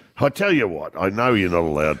 I tell you what, I know you're not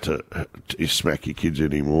allowed to smack your kids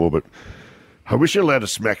anymore, but I wish you're allowed to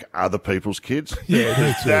smack other people's kids.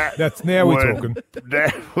 Yeah, that's now we're talking.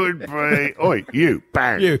 That would be, oi, you,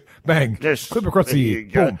 bang. You, bang. Just, Clip across the there ear. you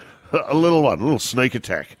go. Boom. A little one, a little sneak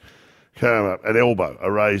attack. Come up, an elbow, a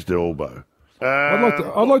raised elbow.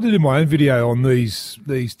 I'd like to do my own video on these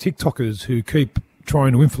TikTokers who keep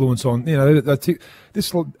trying to influence on,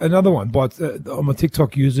 this another one. But I'm a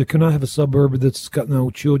TikTok user. Can I have a suburb that's got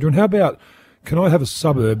no children? How about, can I have a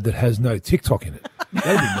suburb that has no TikTok in it?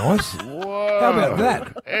 That'd be nice. Whoa. How about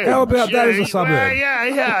that? How about that as a suburb? Well,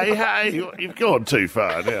 yeah. You've gone too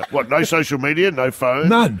far now. What, no social media, no phone?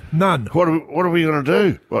 None. What are we going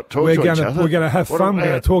to do? What, talk to each other? We're going to have fun. We're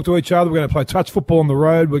going to talk to each other. We're going to play touch football on the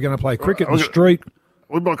road. We're going to play cricket in the street.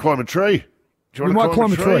 We might climb a tree. Do you We want might to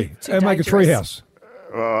climb a tree and make a tree house.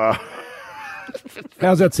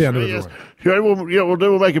 How's that sound, everyone? You know what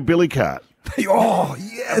we'll make a billy cart. Oh,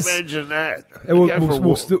 yes. Imagine that. And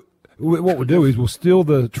what we'll do is we'll steal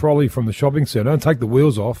the trolley from the shopping centre and take the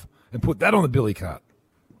wheels off and put that on the billy cart.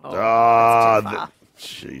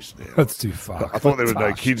 Jeez, now. That's too far. I thought there were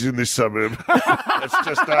no kids in this suburb. It's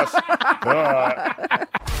just us. All right.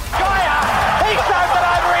 Gaia! He throws it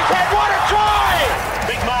over his head. What a try!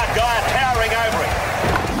 Big Mark Gaia towering over him.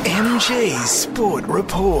 MG Sport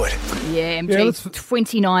Report. Yeah, MG,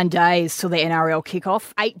 29 days till the NRL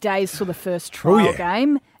kickoff, 8 days till the first trial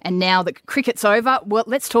game, and now that cricket's over, well,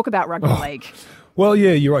 let's talk about rugby league. Well,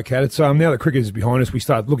 yeah, you're right, Kat. It's now that cricket is behind us, we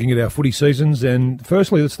start looking at our footy seasons. And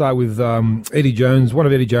firstly, let's start with Eddie Jones. One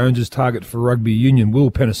of Eddie Jones's target for rugby union,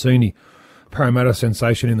 Will Penasini, Parramatta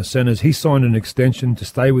sensation in the centres. He signed an extension to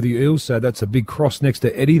stay with the Eels, so that's a big cross next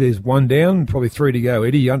to Eddie. There's one down, probably 3 to go.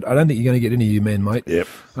 Eddie, I don't think you're going to get any of your men, mate. Yep.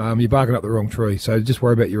 You're barking up the wrong tree, so just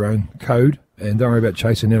worry about your own code and don't worry about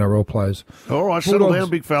chasing NRL players. All right, settle down,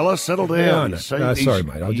 big fella. Settle down. No, sorry,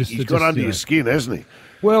 mate. He's got under your skin, hasn't he?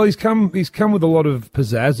 Well, he's come with a lot of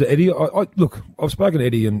pizzazz. Eddie, look, I've spoken to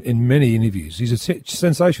Eddie in many interviews. He's a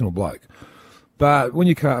sensational bloke. But when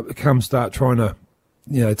you come start trying to,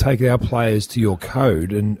 take our players to your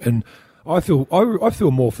code, and I feel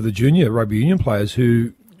more for the junior rugby union players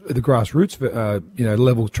who, at the grassroots,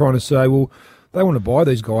 level, trying to say, well, they want to buy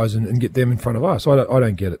these guys and get them in front of us. I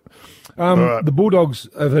don't get it. The Bulldogs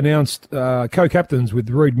have announced co-captains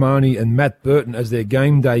with Reid Marnie and Matt Burton as their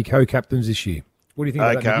game day co-captains this year. What do you think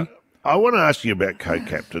about that, Nicky? I want to ask you about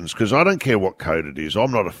co-captains because I don't care what code it is.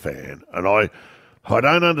 I'm not a fan, and I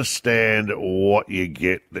don't understand what you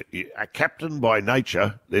get. A captain by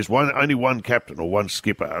nature, there's only one captain or one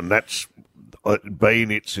skipper, and that's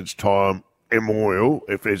been it since time immemorial.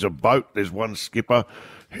 If there's a boat, there's one skipper.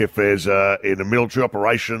 If there's in a military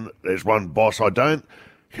operation, there's one boss.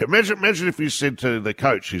 Imagine if you said to the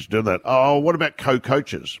coach who's doing that, oh, what about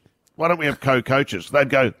co-coaches? Why don't we have co-coaches? They'd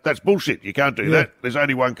go, that's bullshit. You can't do that. There's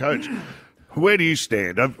only one coach. Where do you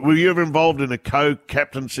stand? Were you ever involved in a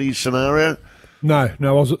co-captaincy scenario? No.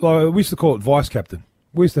 We used to call it vice captain.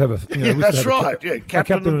 We used to have a. That's right.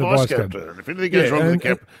 Captain and vice captain. If anything goes wrong with the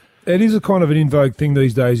captain. It is a kind of an in vogue thing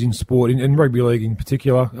these days in sport, in rugby league in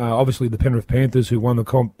particular. Obviously, the Penrith Panthers, who won the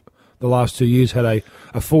comp the last 2 years, had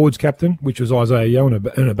a forwards captain, which was Isaiah Yeo,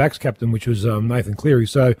 and a backs captain, which was Nathan Cleary.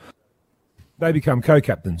 So they become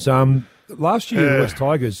co-captains. Last year, the West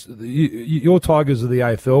Tigers, your Tigers of the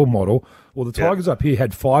AFL model, well, the Tigers up here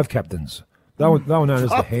had 5 captains. They were known as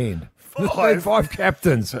the Hand. 5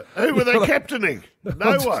 captains. Who were they captaining?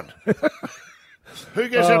 No one. Who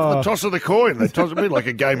goes out for the toss of the coin? They toss it like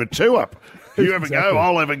a game of 2-up. You have a go,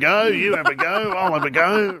 I'll have a go. You have a go, I'll have a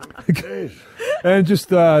go. And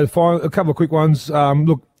just a couple of quick ones.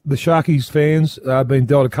 Look, the Sharkies fans have been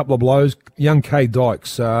dealt a couple of blows. Young Kay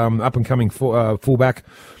Dykes, up-and-coming fullback,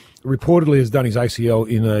 reportedly has done his ACL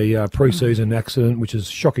in a pre-season accident, which is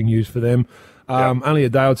shocking news for them. Only a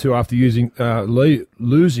day or two after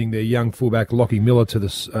losing their young fullback Lockie Miller to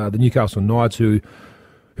the Newcastle Knights, who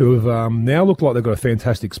have now look like they've got a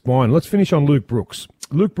fantastic spine. Let's finish on Luke Brooks.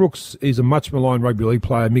 Luke Brooks is a much maligned rugby league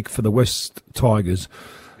player, Mick, for the West Tigers.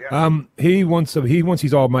 He wants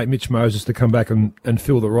his old mate Mitch Moses to come back and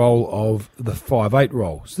fill the role of the 5'8"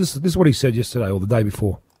 role. So this is what he said yesterday or the day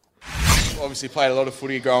before. Obviously played a lot of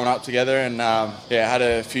footy growing up together and had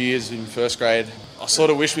a few years in first grade. I sort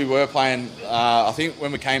of wish we were playing. I think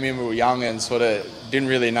when we came in we were young and sort of didn't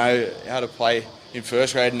really know how to play in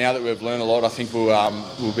first grade. Now that we've learned a lot, I think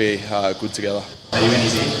we'll be good together. Are you in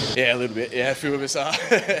easy? Yeah, a little bit. Yeah, a few of us are.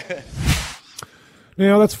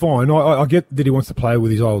 Now, that's fine. I get that he wants to play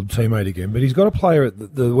with his old teammate again, but he's got a player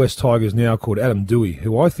at the West Tigers now called Adam Dewey,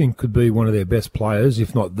 who I think could be one of their best players,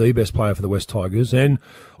 if not the best player for the West Tigers. And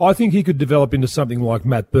I think he could develop into something like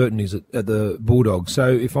Matt Burton is at the Bulldogs. So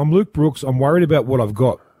if I'm Luke Brooks, I'm worried about what I've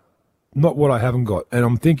got, not what I haven't got. And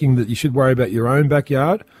I'm thinking that you should worry about your own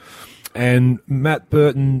backyard. And Matt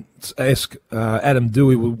Burton-esque Adam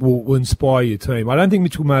Dewey will inspire your team. I don't think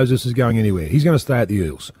Mitchell Moses is going anywhere. He's going to stay at the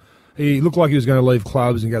Eels. He looked like he was going to leave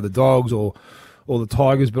clubs and go to the Dogs or the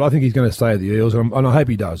Tigers, but I think he's going to stay at the Eels, and I hope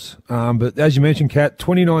he does. But as you mentioned, Kat,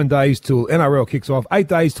 29 days till NRL kicks off, 8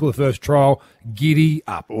 days till the first trial. Giddy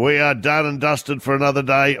up. We are done and dusted for another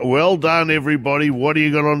day. Well done, everybody. What do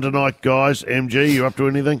you got on tonight, guys? MG, you up to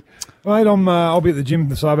anything? Mate, I'll be at the gym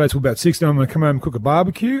the Sabo till about 6, and I'm going to come home and cook a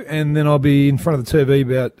barbecue, and then I'll be in front of the TV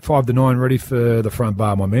about 5 to 9 ready for the front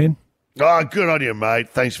bar, my man. Oh, good on you, mate.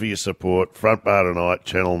 Thanks for your support. Front bar tonight,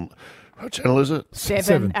 what channel is it?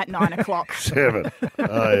 7 at 9 o'clock. 7.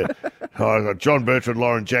 Oh, yeah. I've got John Bertrand,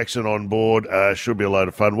 Lauren Jackson on board. Should be a load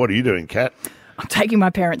of fun. What are you doing, Kat? I'm taking my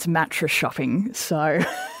parents mattress shopping, so...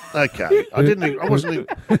 Okay. I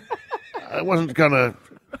wasn't going to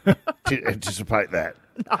anticipate that.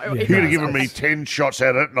 No, You'd have given me 10 shots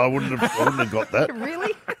at it, and I wouldn't have got that.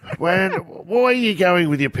 Really? Why are you going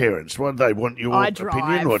with your parents? What do they want your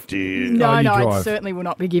opinion? What do you? No, I certainly will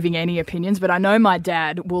not be giving any opinions. But I know my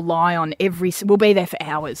dad will lie on we'll be there for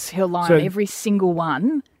hours. He'll lie on every single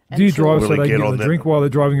one. Do you drive so they get on the drink while they're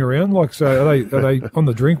driving around? Like, so are they on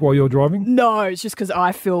the drink while you're driving? No, it's just because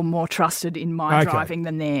I feel more trusted in my driving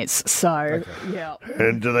than theirs. So, yeah.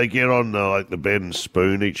 And do they get on the bed and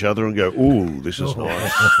spoon each other and go, "Ooh, this is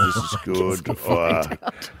nice. This is good."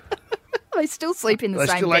 They still sleep in the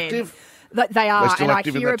same still bed. Active? They are, still and I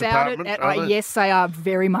active in hear that about it. department, are they? Yes, they are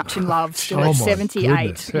very much in love. Still at 78.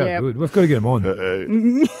 Goodness, how good. We've got to get them on.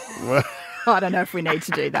 I don't know if we need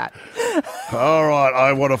to do that. All right,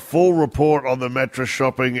 I want a full report on the mattress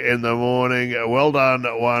shopping in the morning. Well done,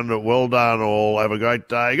 one. Well done, all. Have a great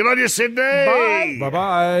day. Good on you, Sydney. Bye.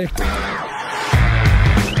 Bye-bye.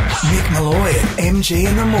 Nick Malloy and MG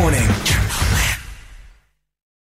in the morning.